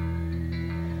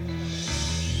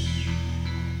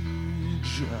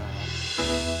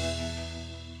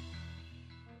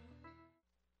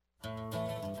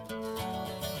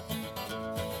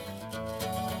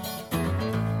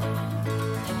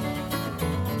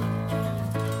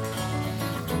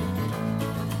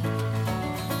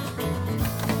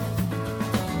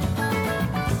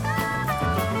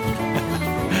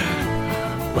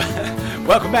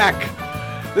 Welcome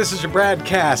back. This is your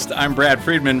BradCast. I'm Brad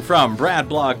Friedman from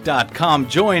bradblog.com,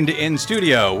 joined in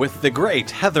studio with the great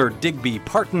Heather Digby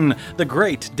Parton, the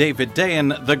great David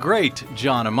Dayen, the great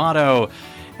John Amato,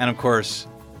 and of course,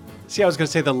 I was going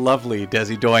to say the lovely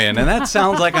Desi Dayen, and that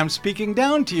sounds like I'm speaking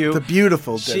down to you. The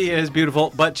beautiful Desi. She is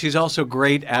beautiful, but she's also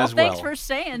great as well. Thanks for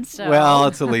saying so. Well,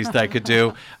 it's the least I could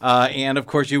do. And, of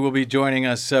course, you will be joining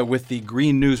us with the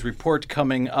Green News Report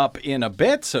coming up in a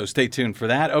bit, so stay tuned for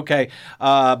that. Okay,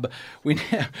 we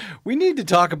need to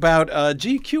talk about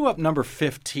GQ up number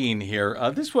 15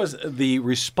 here. This was the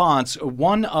response,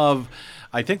 one of...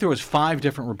 I think there was 5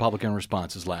 different Republican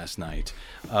responses last night.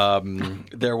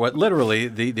 There was literally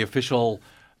the official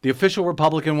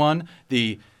Republican one,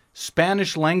 the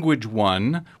Spanish language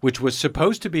one, which was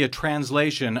supposed to be a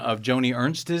translation of Joni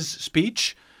Ernst's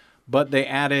speech, but they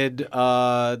added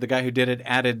the guy who did it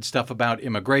added stuff about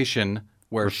immigration.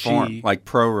 Where reform, like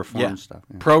pro-reform stuff.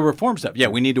 Yeah. Pro-reform stuff. Yeah,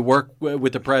 we need to work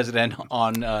with the president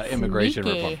on immigration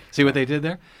reform. See what they did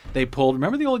there? They pulled,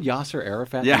 remember the old Yasser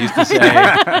Arafat used to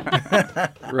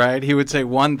say, right? He would say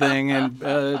one thing and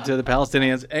to the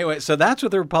Palestinians. Anyway, so that's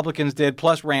what the Republicans did,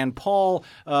 plus Rand Paul,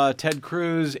 Ted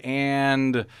Cruz,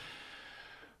 and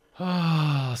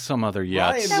Some other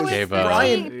Yutz That was gave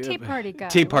the Tea Party guy.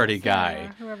 Tea Party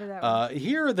guy. Whoever that was.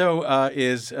 Here, though,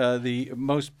 is the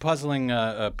most puzzling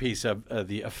piece of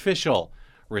the official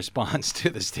response to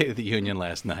the State of the Union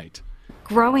last night.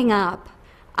 Growing up,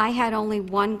 I had only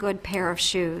one good pair of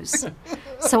shoes.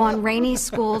 So on rainy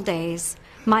school days,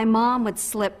 my mom would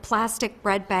slip plastic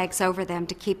bread bags over them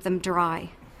to keep them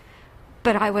dry.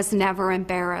 But I was never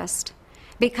embarrassed,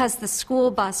 because the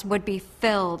school bus would be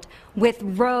filled with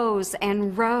rows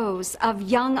and rows of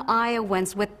young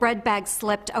Iowans with bread bags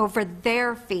slipped over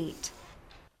their feet.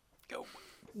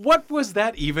 What was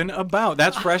that even about?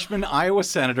 That's freshman Iowa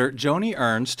Senator Joni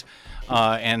Ernst,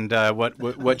 and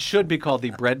what should be called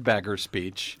the breadbagger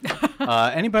speech.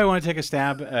 Anybody want to take a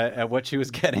stab at what she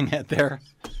was getting at there?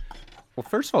 Well,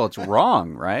 first of all, it's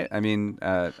wrong, right? I mean,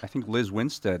 I think Liz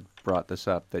Winstead brought this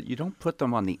up, that you don't put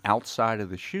them on the outside of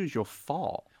the shoes, you'll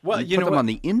fall. Well, you put them on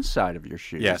the inside of your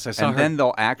shoes. Yes, I saw and her. then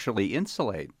they'll actually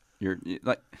insulate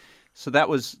so that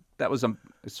was a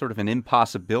sort of an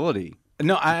impossibility.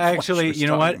 No, I actually, you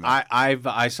know what? About.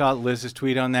 I saw Liz's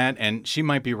tweet on that, and she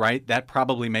might be right. That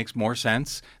probably makes more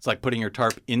sense. It's like putting your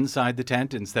tarp inside the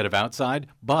tent instead of outside.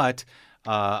 But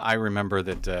I remember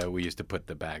that we used to put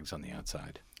the bags on the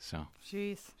outside. So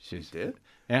Jeez. she did.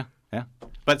 Yeah.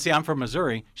 But see, I'm from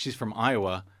Missouri. She's from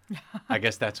Iowa. I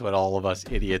guess that's what all of us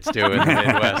idiots do in the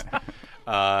Midwest.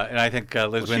 And I think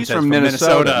Liz Winstead's she's from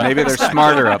Minnesota. Maybe they're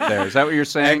smarter up there. Is that what you're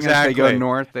saying? Exactly. If they go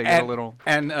north, they get a little.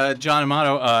 And John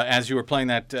Amato, as we were playing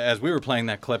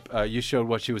that clip, you showed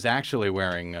what she was actually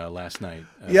wearing last night.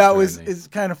 It's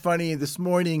kind of funny. This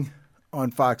morning on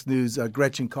Fox News,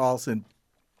 Gretchen Carlson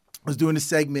was doing a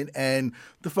segment, and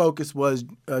the focus was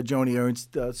Joni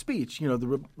Ernst's speech,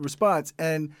 the response.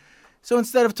 And so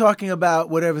instead of talking about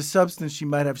whatever substance she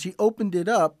might have, she opened it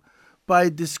up by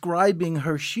describing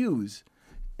her shoes.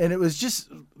 And it was just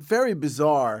very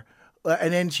bizarre.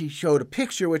 And then she showed a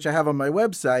picture, which I have on my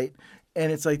website,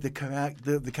 and it's like the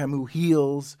Camus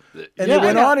heels. And they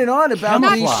went on and on about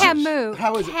Not these. Camus.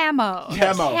 How is it? Camo.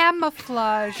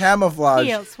 Camouflage. Camouflage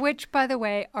heels, which, by the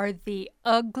way, are the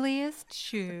ugliest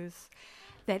shoes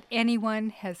that anyone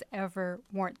has ever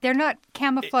worn. They're not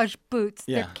camouflage boots.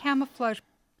 Yeah. They're camouflage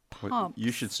pumps.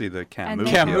 You should see the Camus.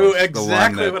 Camus, heels,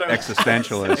 exactly the what one I that was-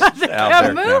 existentialists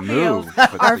out there. Camus heels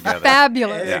are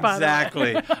fabulous. Yeah. By the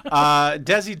way. Exactly.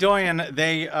 Desi Dayen,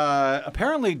 they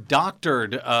apparently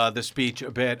doctored the speech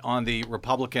a bit on the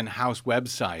Republican House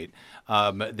website.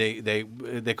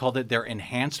 They called it their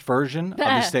enhanced version of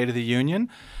the State of the Union,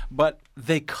 but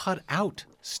they cut out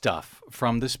stuff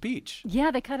from the speech.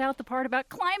 Yeah, they cut out the part about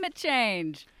climate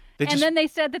change. They And just- then they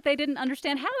said that they didn't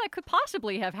understand how that could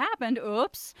possibly have happened.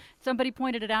 Oops. Somebody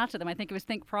pointed it out to them. I think it was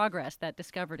Think Progress that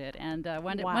discovered it. And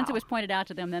once it was pointed out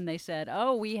to them, then they said,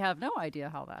 oh, we have no idea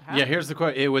how that happened. Yeah, here's the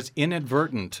quote. It was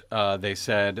inadvertent, they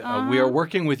said. We are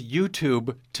working with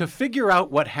YouTube to figure out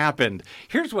what happened.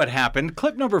 Here's what happened.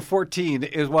 Clip number 14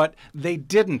 is what they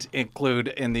didn't include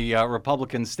in the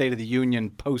Republican State of the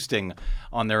Union posting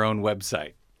on their own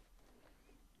website.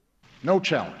 No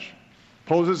challenge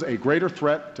poses a greater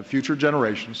threat to future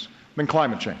generations than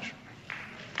climate change.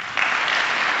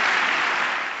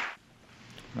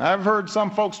 I've heard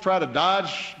some folks try to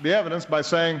dodge the evidence by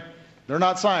saying they're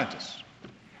not scientists,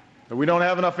 that we don't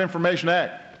have enough information to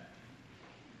act.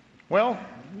 Well,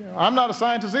 I'm not a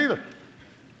scientist either.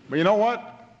 But you know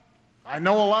what? I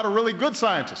know a lot of really good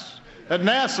scientists at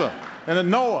NASA and at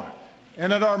NOAA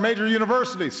and at our major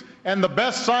universities. And the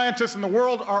best scientists in the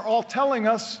world are all telling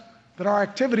us that our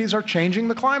activities are changing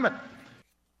the climate.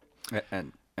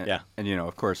 And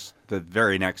of course, the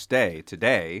very next day,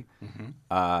 today,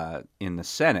 in the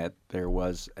Senate, there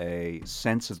was a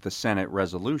sense of the Senate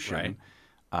resolution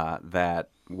that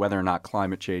whether or not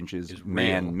climate change is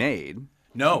man-made.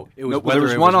 No, it was there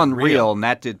was one on real, real, and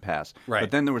that did pass. Right.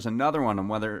 But then there was another one on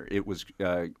whether it was,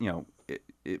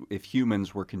 if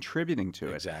humans were contributing to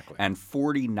it. Exactly. And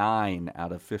 49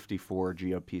 out of 54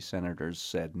 GOP senators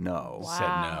said no. Wow. Said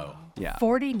no. Yeah.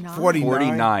 49.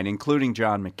 49, including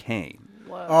John McCain.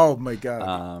 Oh, my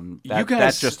God.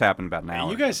 That just happened about an hour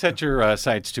You guys set your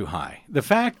sights too high. The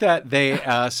fact that they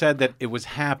said that it was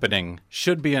happening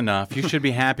should be enough. You should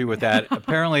be happy with that.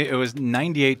 Apparently, it was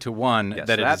 98-1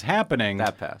 that it is happening.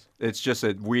 That passed. It's just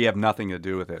that we have nothing to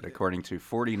do with it, according to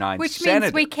 49 Which senators.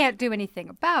 means we can't do anything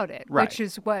about it, Right. which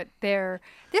is what they're...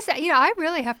 I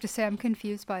really have to say I'm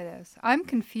confused by this. I'm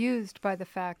confused by the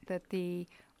fact that the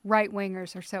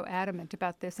right-wingers are so adamant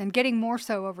about this and getting more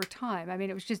so over time. I mean,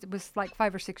 it was like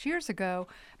 5 or 6 years ago.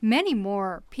 Many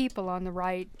more people on the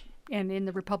right, and in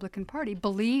the Republican Party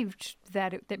believed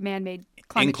that man-made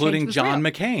climate including change was John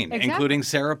real. McCain, Exactly. including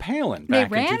Sarah Palin They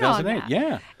back ran in 2008. on that.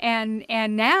 Yeah.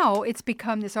 And now it's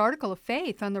become this article of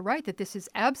faith on the right that this is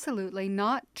absolutely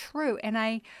not true. And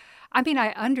I mean, I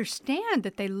understand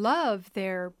that they love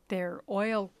their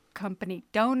oil company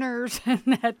donors and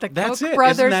that the That's Koch it.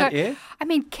 brothers Isn't that are. it? I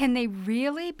mean, can they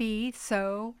really be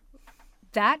so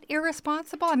that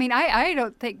irresponsible? I mean, I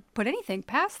don't think put anything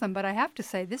past them, but I have to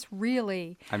say this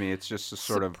really. I mean, it's just a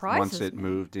sort of surprises once it me.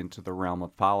 moved into the realm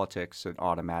of politics, it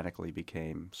automatically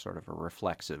became sort of a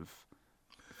reflexive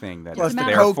thing that Plus if the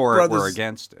they're Koch for it, we're brothers-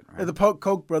 against it. Right? And the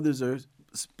Koch brothers are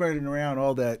spreading around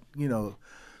all that,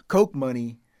 Koch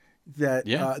money that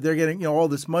they're getting, all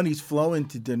this money's flowing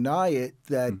to deny it,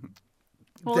 that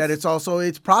Well, that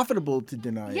it's profitable to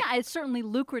deny it. Yeah, it's certainly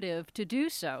lucrative to do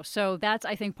so. So that's,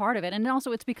 I think, part of it. And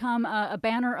also it's become a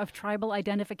banner of tribal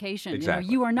identification. Exactly.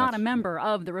 You are not a member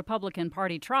of the Republican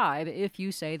Party tribe if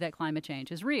you say that climate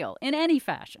change is real in any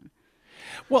fashion.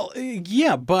 Well,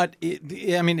 yeah, but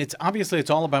it's obviously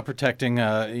it's all about protecting,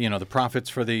 the profits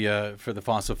for the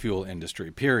fossil fuel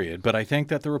industry. Period. But I think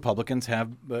that the Republicans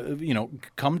have,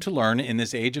 come to learn in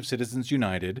this age of Citizens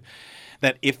United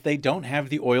that if they don't have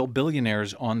the oil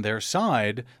billionaires on their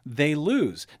side, they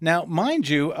lose. Now, mind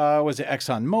you, was it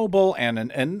ExxonMobil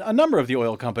and a number of the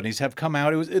oil companies have come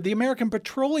out. It was the American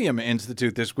Petroleum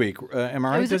Institute this week. Am I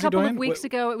right? It was a couple of Dayen? weeks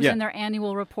ago. It was in their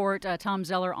annual report. Tom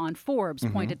Zeller on Forbes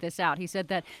pointed this out. He said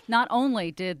that not only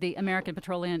did the American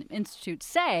Petroleum Institute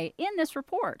say in this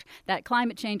report that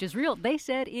climate change is real, they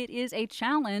said it is a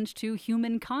challenge to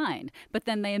humankind. But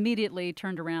then they immediately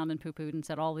turned around and poo-pooed and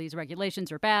said all these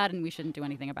regulations are bad and we shouldn't do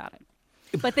anything about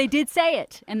it. But they did say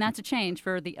it, and that's a change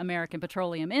for the American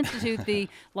Petroleum Institute, the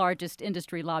largest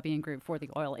industry lobbying group for the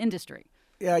oil industry.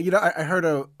 Yeah, I heard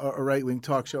a right-wing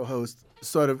talk show host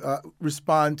sort of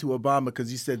respond to Obama because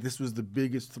he said this was the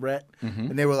biggest threat,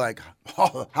 and they were like,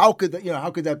 "Oh, how could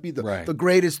that be the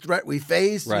greatest threat we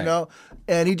face?" Right.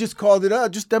 And he just called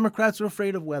it just Democrats are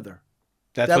afraid of weather.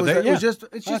 That's that what was they, it. yeah. It's just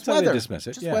That's how weather. they dismiss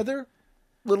it. Just yeah. weather.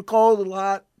 A little cold, a little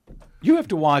hot. You have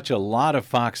to watch a lot of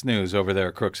Fox News over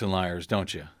there, Crooks and Liars,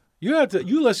 don't you? You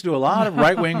listen to a lot of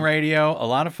right-wing radio, a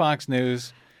lot of Fox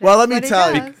News. Well, let me what he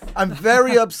tell you, does. I'm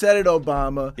very upset at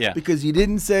Obama because he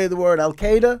didn't say the word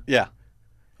Al-Qaeda, Yeah.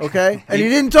 okay? And he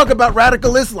didn't talk about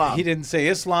radical Islam. He didn't say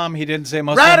Islam. He didn't say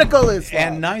Muslim. Radical Islam.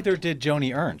 And neither did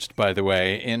Joni Ernst, by the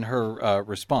way, in her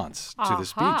response to the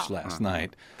speech last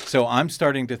night. So I'm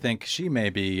starting to think she may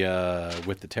be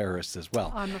with the terrorists as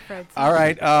well. I'm afraid so. All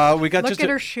right. We got Look just at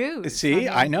her shoes. See,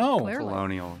 I know. Clearly.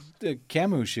 Colonial. The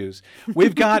Camus shoes.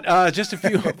 We've got just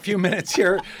a few minutes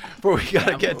here before we got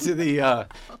to get to the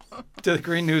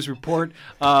Green News Report.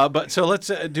 But so let's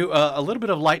do a little bit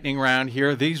of lightning round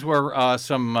here. These were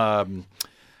some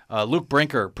Luke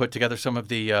Brinker put together some of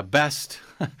the best,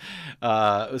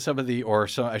 some of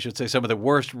the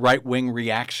worst right-wing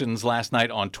reactions last night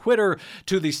on Twitter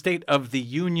to the State of the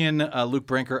Union. Luke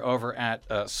Brinker over at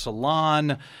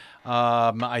Salon.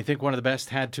 I think one of the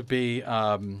best had to be.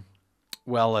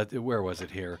 Where was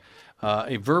it here?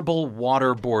 A verbal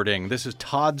waterboarding. This is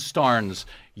Todd Starnes,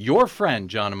 your friend,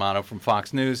 John Amato from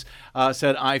Fox News,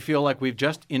 said, I feel like we've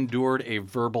just endured a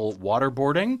verbal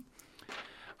waterboarding.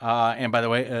 And by the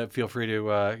way, feel free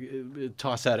to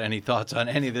toss out any thoughts on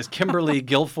any of this. Kimberly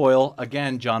Guilfoyle,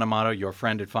 again, John Amato, your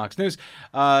friend at Fox News,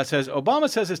 says, Obama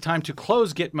says it's time to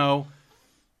close Gitmo.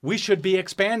 We should be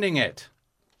expanding it.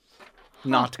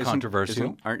 Not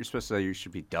controversial. Aren't you supposed to say you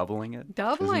should be doubling it?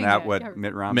 Doubling Isn't that it. what Yeah.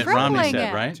 Mitt Romney Tripling said,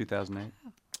 it. right?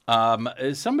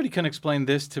 2008? Somebody can explain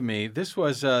this to me. This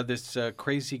was this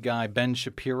crazy guy, Ben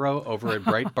Shapiro, over at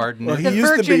Breitbart Well, News. he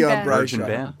used to be Virgin on Ben. Virgin Breitbart.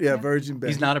 Ben. Yeah, Virgin Ben.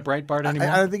 He's not at Breitbart anymore?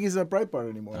 I don't think he's on Breitbart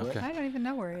anymore. Okay. Right? I don't even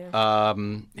know where he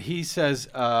is. He says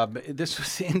this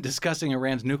was in discussing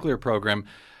Iran's nuclear program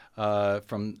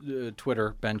from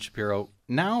Twitter, Ben Shapiro.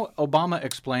 Now Obama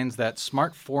explains that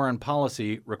smart foreign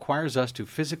policy requires us to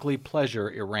physically pleasure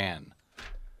Iran.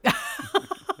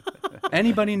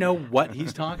 Anybody know what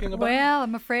he's talking about? Well,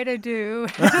 I'm afraid I do.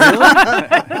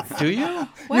 Do you?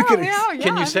 Well, can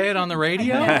Can you say it on the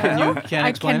radio? Can you I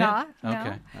explain cannot. it? No.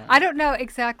 Okay. I don't know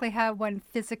exactly how one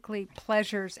physically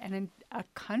pleasures a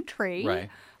country. Right.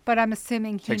 But I'm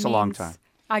assuming he Takes a long means- time.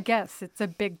 I guess it's a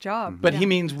big job. But he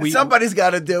means we. Somebody's got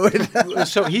to do it.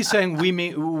 So he's saying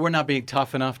we're not being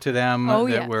tough enough to them. Oh,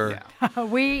 that yes. we're.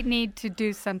 We need to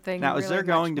do something. Now, is really there much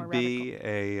going to more be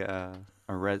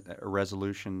radical. a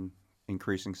resolution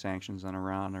increasing sanctions on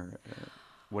Iran? Or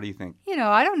What do you think?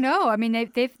 I don't know. I mean,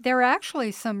 there are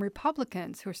actually some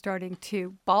Republicans who are starting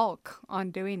to balk on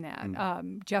doing that.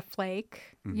 Jeff Flake,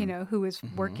 who is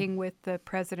working with the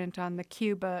president on the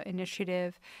Cuba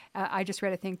initiative. I just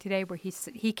read a thing today where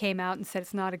he came out and said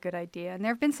it's not a good idea. And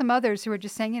there have been some others who are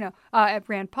just saying,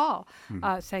 Rand Paul,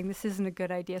 saying this isn't a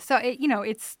good idea. So,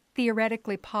 it's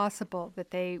theoretically possible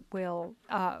that they will,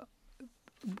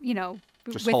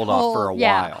 just hold off for a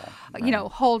while. Right.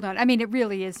 Hold on. I mean, it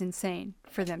really is insane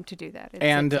for them to do that.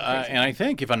 And I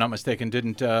think, if I'm not mistaken,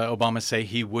 didn't Obama say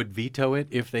he would veto it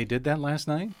if they did that last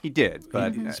night? He did,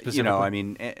 but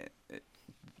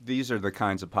these are the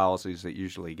kinds of policies that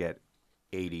usually get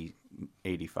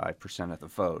 85% of the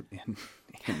vote in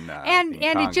and Congress.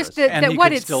 it just and he what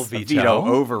could it's still veto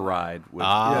override would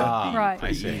right.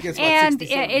 I see. And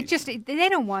it just they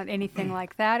don't want anything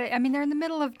like that. I mean, they're in the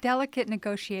middle of delicate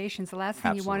negotiations. The last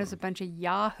thing you want is a bunch of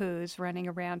yahoos running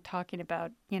around talking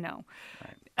about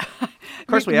Of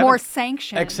course, we more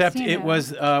sanctions. Except it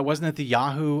was wasn't it the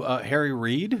Yahoo Harry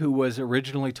Reid who was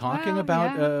originally talking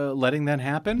about letting that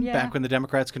happen back when the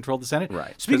Democrats controlled the Senate?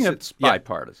 Right. Speaking of it's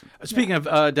bipartisan. Speaking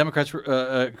of Democrats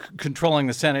controlling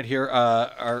the Senate here are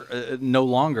no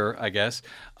longer, I guess.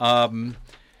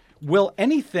 Does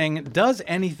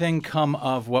anything come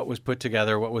of what was put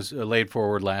together, what was laid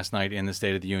forward last night in the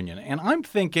State of the Union? And I'm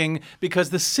thinking,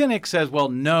 because the cynic says, well,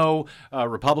 no,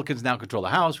 Republicans now control the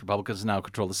House, Republicans now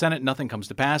control the Senate, nothing comes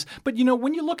to pass. But,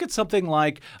 when you look at something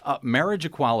like marriage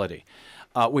equality,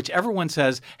 which everyone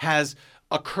says has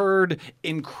occurred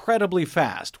incredibly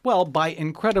fast. Well, by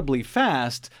incredibly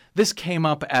fast, this came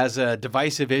up as a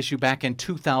divisive issue back in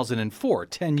 2004,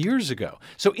 10 years ago.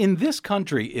 So in this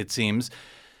country, it seems,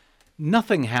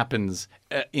 nothing happens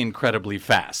incredibly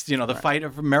fast. The fight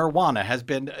of marijuana has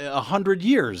been 100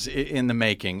 years in the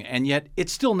making, and yet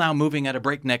it's still now moving at a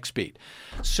breakneck speed.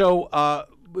 So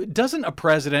doesn't a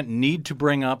president need to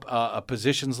bring up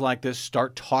positions like this,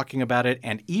 start talking about it,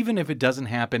 and even if it doesn't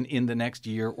happen in the next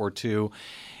year or two,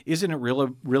 isn't it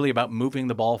really about moving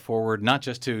the ball forward, not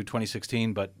just to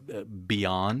 2016, but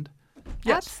beyond?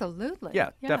 Yes. Absolutely. Yeah,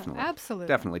 definitely. Absolutely.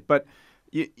 Definitely. But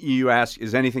you ask,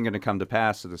 is anything going to come to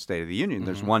pass at the State of the Union?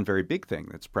 There's one very big thing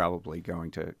that's probably going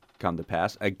to come to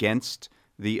pass against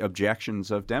the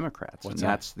objections of Democrats,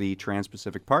 that's the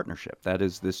Trans-Pacific Partnership. That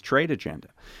is this trade agenda,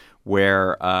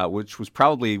 which was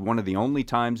probably one of the only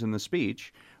times in the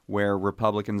speech where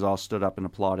Republicans all stood up and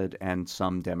applauded, and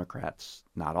some Democrats,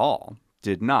 not all,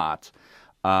 did not.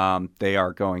 They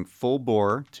are going full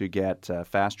bore to get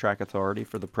fast-track authority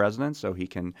for the president so he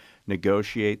can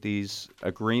negotiate these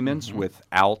agreements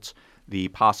without the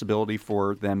possibility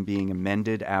for them being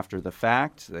amended after the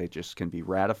fact. They just can be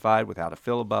ratified without a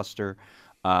filibuster,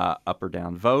 up or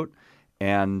down vote.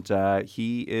 And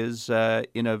he is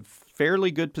in a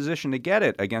fairly good position to get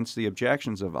it against the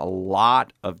objections of a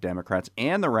lot of Democrats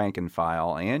and the rank and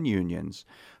file and unions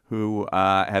who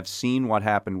have seen what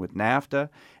happened with NAFTA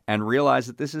and realize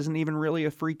that this isn't even really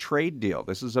a free trade deal.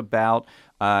 This is about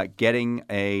getting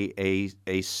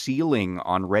a ceiling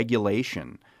on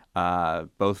regulation,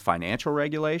 both financial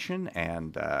regulation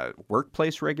and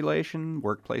workplace regulation,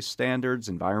 workplace standards,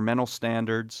 environmental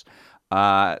standards,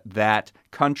 that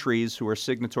countries who are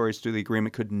signatories to the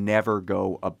agreement could never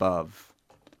go above.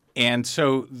 And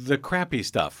so the crappy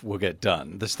stuff will get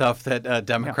done. The stuff that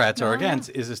Democrats are against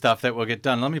is the stuff that will get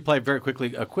done. Let me play very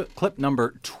quickly a clip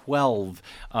number 12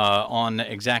 on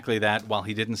exactly that. While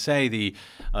he didn't say the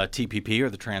TPP or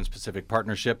the Trans-Pacific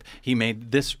Partnership, he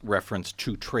made this reference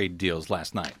to trade deals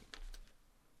last night.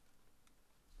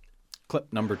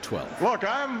 Clip number 12. Look,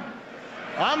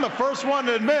 I'm the first one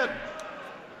to admit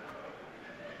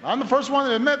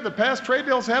that past trade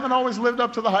deals haven't always lived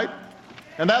up to the hype.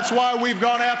 And that's why we've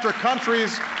gone after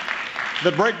countries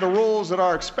that break the rules at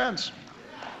our expense.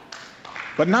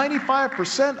 But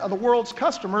 95% of the world's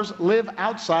customers live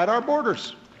outside our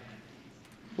borders.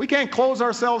 We can't close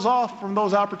ourselves off from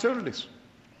those opportunities.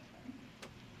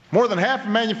 More than half of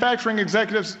manufacturing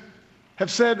executives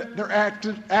have said they're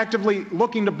actively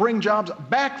looking to bring jobs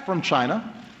back from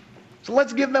China. So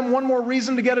let's give them one more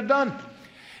reason to get it done.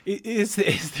 Is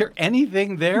there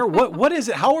anything there? What is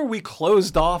it? How are we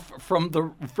closed off from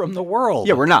the world?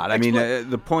 Yeah, we're not. I mean,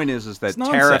 the point is that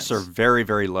tariffs are very,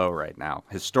 very low right now,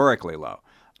 historically low.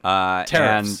 Tariffs.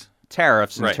 And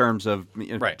tariffs in terms of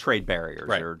trade barriers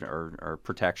or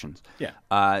protections.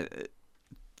 Yeah.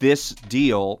 This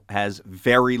deal has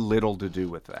very little to do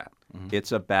with that.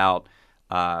 It's about,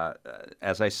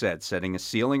 as I said, setting a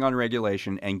ceiling on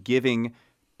regulation and giving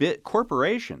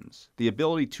corporations the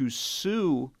ability to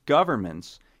sue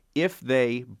governments if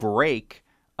they break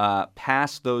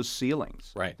pass those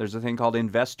ceilings. Right. There's a thing called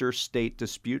investor-state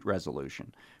dispute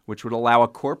resolution, which would allow a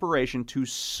corporation to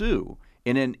sue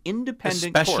in an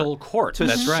independent special court. To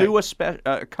That's sue right.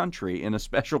 a country in a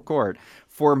special court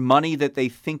for money that they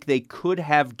think they could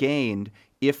have gained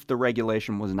if the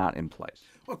regulation was not in place.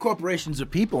 Well, corporations are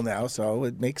people now, so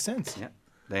it makes sense. Yeah.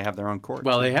 They have their own court.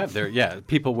 Well, they have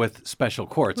people with special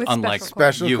courts, With unlike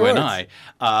special you courts.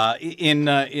 and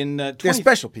I. They're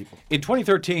special people. In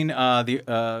 2013,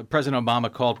 President Obama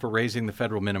called for raising the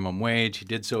federal minimum wage. He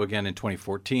did so again in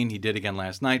 2014. He did again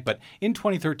last night. But in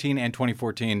 2013 and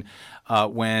 2014,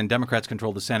 when Democrats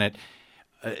controlled the Senate,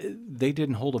 they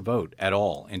didn't hold a vote at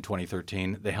all in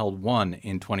 2013. They held one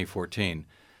in 2014.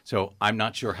 So I'm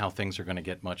not sure how things are going to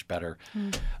get much better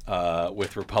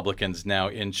with Republicans now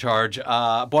in charge.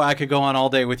 Boy, I could go on all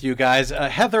day with you guys.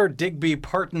 Heather Digby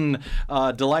Parton,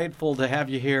 delightful to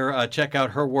have you here. Check out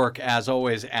her work, as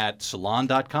always, at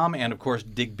salon.com and, of course,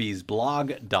 Digby's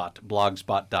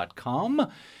blog.blogspot.com.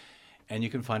 And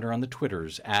you can find her on the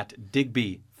Twitters at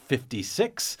Digby56.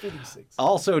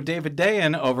 Also, David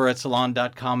Dayen over at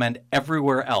salon.com and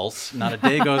everywhere else. Not a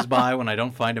day goes by when I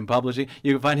don't find him publishing.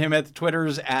 You can find him at the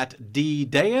Twitters at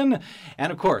DDayen. And,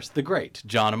 of course, the great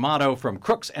John Amato from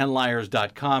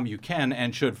crooksandliars.com. You can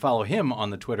and should follow him on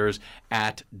the Twitters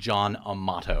at John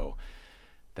Amato.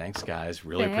 Thanks, guys.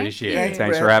 Really appreciate it.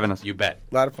 Thanks for having us. You bet.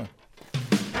 A lot of fun.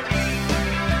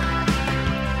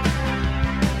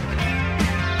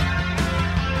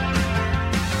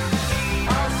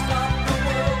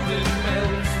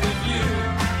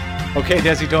 Okay,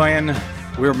 Desi Dayen,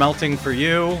 we're melting for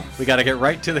you. We got to get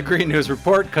right to the Green News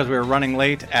Report because we're running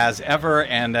late as ever.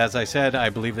 And as I said, I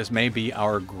believe this may be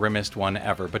our grimmest one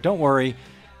ever. But don't worry,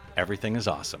 everything is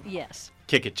awesome. Yes.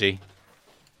 Kick it, G.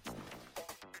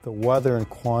 The weather and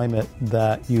climate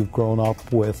that you've grown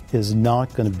up with is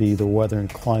not going to be the weather and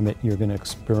climate you're going to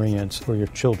experience or your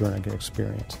children are going to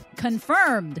experience.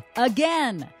 Confirmed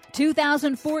again.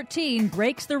 2014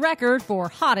 breaks the record for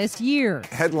hottest year.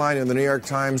 Headline in the New York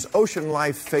Times, Ocean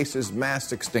life faces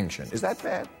mass extinction. Is that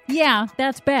bad? Yeah,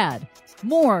 that's bad.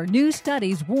 More new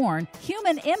studies warn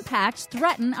human impacts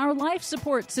threaten our life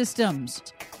support systems.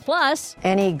 Plus,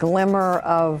 any glimmer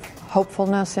of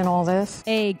hopefulness in all this?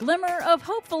 A glimmer of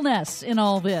hopefulness in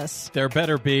all this. There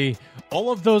better be. All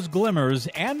of those glimmers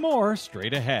and more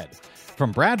straight ahead.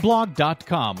 From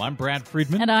BradBlog.com, I'm Brad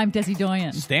Friedman. And I'm Desi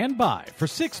Dayen. Stand by for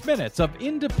 6 minutes of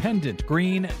independent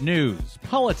green news,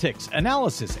 politics,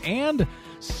 analysis, and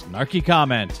snarky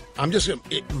comment.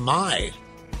 My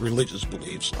religious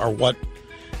beliefs are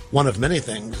one of many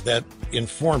things that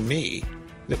inform me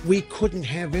that we couldn't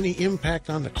have any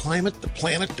impact on the climate, the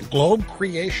planet, the globe,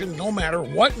 creation, no matter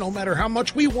what, no matter how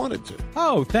much we wanted to.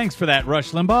 Oh, thanks for that,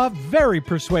 Rush Limbaugh. Very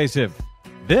persuasive.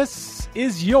 This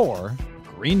is your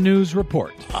Green News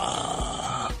Report.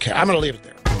 Okay, I'm going to leave it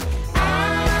there.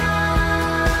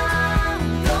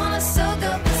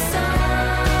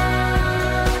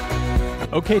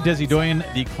 Okay, Desi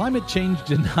Dayen, the climate change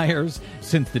deniers,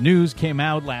 since the news came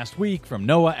out last week from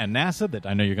NOAA and NASA, that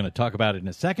I know you're going to talk about it in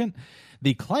a second,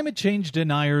 the climate change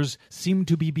deniers seem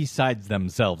to be besides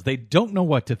themselves. They don't know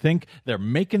what to think. They're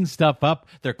making stuff up.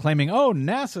 They're claiming, oh,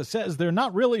 NASA says they're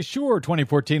not really sure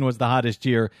 2014 was the hottest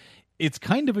year. It's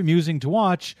kind of amusing to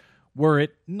watch, were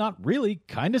it not really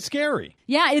kind of scary.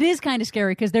 Yeah, it is kind of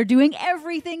scary because they're doing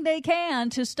everything they can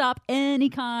to stop any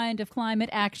kind of climate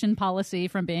action policy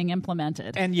from being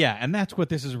implemented. And that's what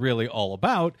this is really all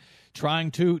about,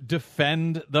 trying to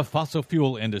defend the fossil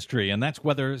fuel industry. And that's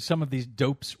whether some of these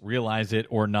dopes realize it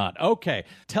or not. Okay,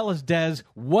 tell us, Des,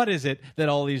 what is it that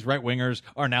all these right-wingers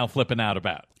are now flipping out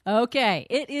about? Okay,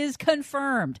 it is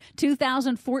confirmed.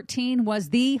 2014 was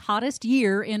the hottest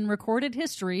year in recorded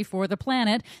history for the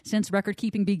planet since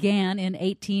record-keeping began in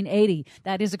 1880.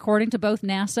 That is according to both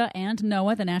NASA and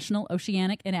NOAA, the National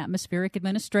Oceanic and Atmospheric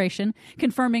Administration,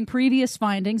 confirming previous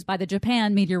findings by the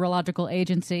Japan Meteorological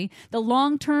Agency. The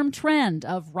long-term trend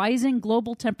of rising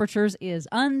global temperatures is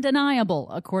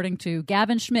undeniable, according to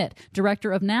Gavin Schmidt,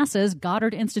 director of NASA's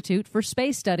Goddard Institute for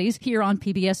Space Studies, here on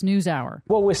PBS NewsHour.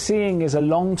 What we're seeing is a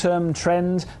long-term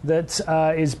trend that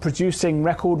is producing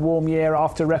record warm year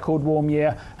after record warm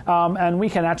year. And we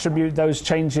can attribute those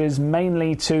changes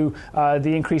mainly to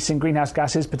the increase in greenhouse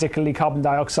gases, particularly carbon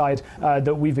dioxide,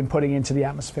 that we've been putting into the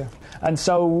atmosphere. And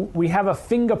so we have a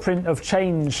fingerprint of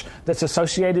change that's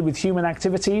associated with human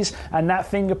activities, and that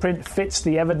fingerprint fits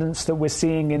the evidence that we're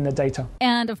seeing in the data.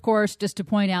 And, of course, just to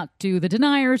point out to the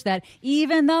deniers that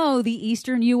even though the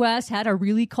eastern U.S. had a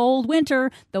really cold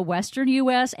winter, the western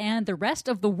U.S. and the rest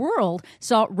of the world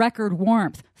saw record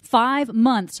warmth. 5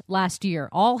 months last year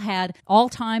all had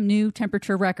all-time new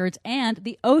temperature records, and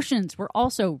the oceans were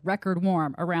also record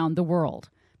warm around the world.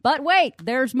 But wait,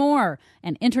 there's more.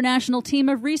 An international team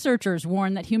of researchers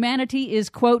warn that humanity is,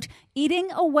 quote,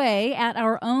 eating away at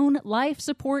our own life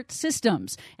support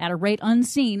systems at a rate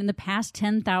unseen in the past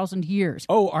 10,000 years.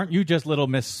 Oh, aren't you just little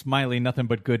Miss Smiley nothing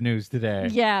but good news today?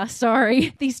 Yeah,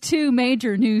 sorry. These 2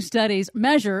 major new studies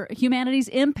measure humanity's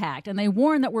impact, and they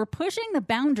warn that we're pushing the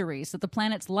boundaries of the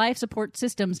planet's life support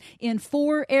systems in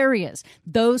 4 areas.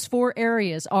 Those 4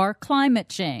 areas are climate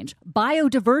change,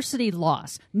 biodiversity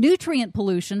loss, nutrient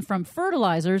pollution from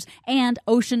fertilizers, and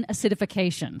ocean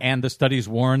acidification. And the studies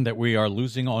warn that we are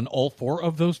losing on all 4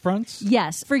 of those fronts?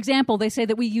 Yes. For example, they say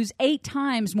that we use 8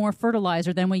 times more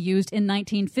fertilizer than we used in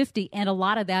 1950, and a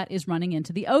lot of that is running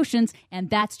into the oceans, and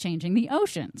that's changing the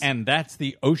oceans. And that's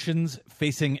the oceans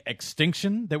facing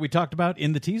extinction that we talked about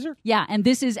in the teaser? Yeah, and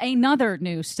this is another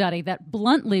new study that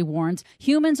bluntly warns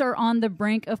humans are on the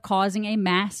brink of causing a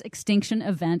mass extinction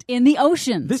event in the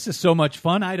oceans. This is so much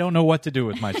fun, I don't know what to do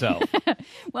with myself.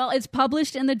 Well, it's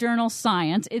published in the journal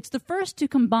Science. It's the first to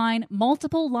combine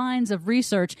multiple lines of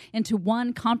research into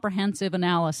one comprehensive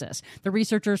analysis. The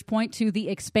researchers point to the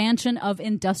expansion of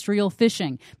industrial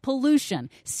fishing, pollution,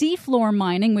 seafloor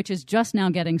mining, which is just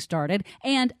now getting started,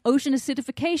 and ocean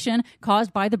acidification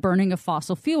caused by the burning of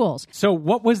fossil fuels. So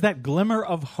what was that glimmer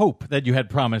of hope that you had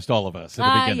promised all of us at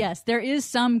the beginning? Yes, there is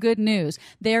some good news.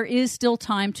 There is still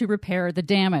time to repair the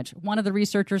damage. One of the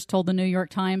researchers told the New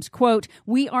York Times, quote,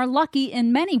 "We are lucky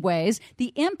in many ways.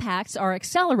 The impacts are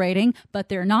accelerating, but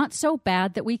they're not so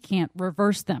bad that we can't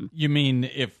reverse them." You mean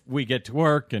if we get to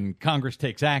work and Congress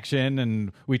takes action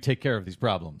and we take care of these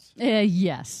problems?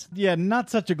 Yes. Yeah, not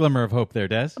such a glimmer of hope there,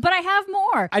 Des. But I have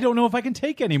more. I don't know if I can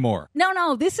take any more.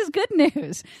 No, this is good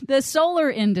news. The solar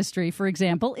industry, for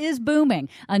example, is booming.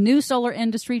 A new solar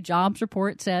industry jobs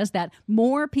report says that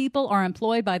more people are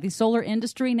employed by the solar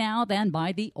industry now than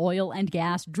by the oil and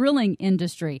gas drilling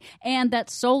industry, and that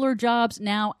solar jobs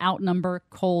now outnumber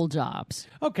coal jobs.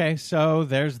 Okay, so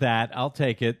there's that. I'll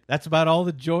take it. That's about all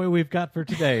the joy we've got for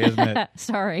today, isn't it?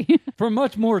 Sorry. For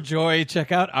much more joy,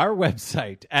 check out our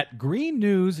website at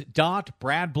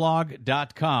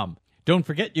greennews.bradblog.com. Don't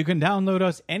forget you can download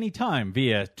us anytime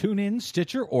via TuneIn,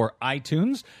 Stitcher, or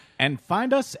iTunes. And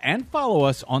find us and follow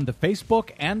us on the Facebook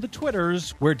and the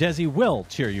Twitters, where Desi will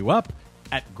cheer you up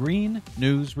at Green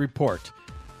News Report.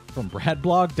 From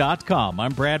BradBlog.com,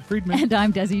 I'm Brad Friedman. And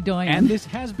I'm Desi Dayen. And this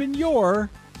has been your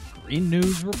Green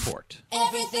News Report.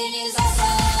 Everything is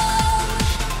awesome.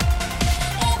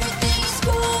 Everything is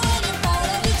cool when you're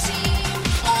part of the team.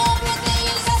 Everything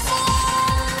is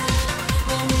awesome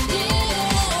when we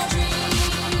live our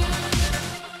dream.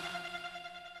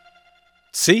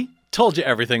 See? Told you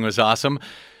everything was awesome.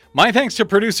 My thanks to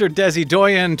producer Desi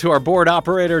Dayen, to our board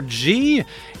operator G,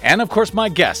 and of course my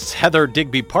guests Heather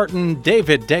Digby Parton,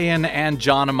 David Dayen, and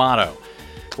John Amato.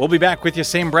 We'll be back with you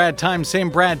same Brad time, same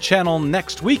Brad channel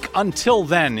next week. Until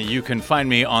then, you can find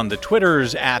me on the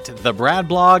Twitters at the Brad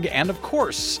Blog and of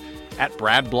course at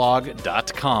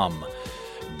bradblog.com.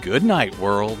 Good night,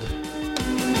 world.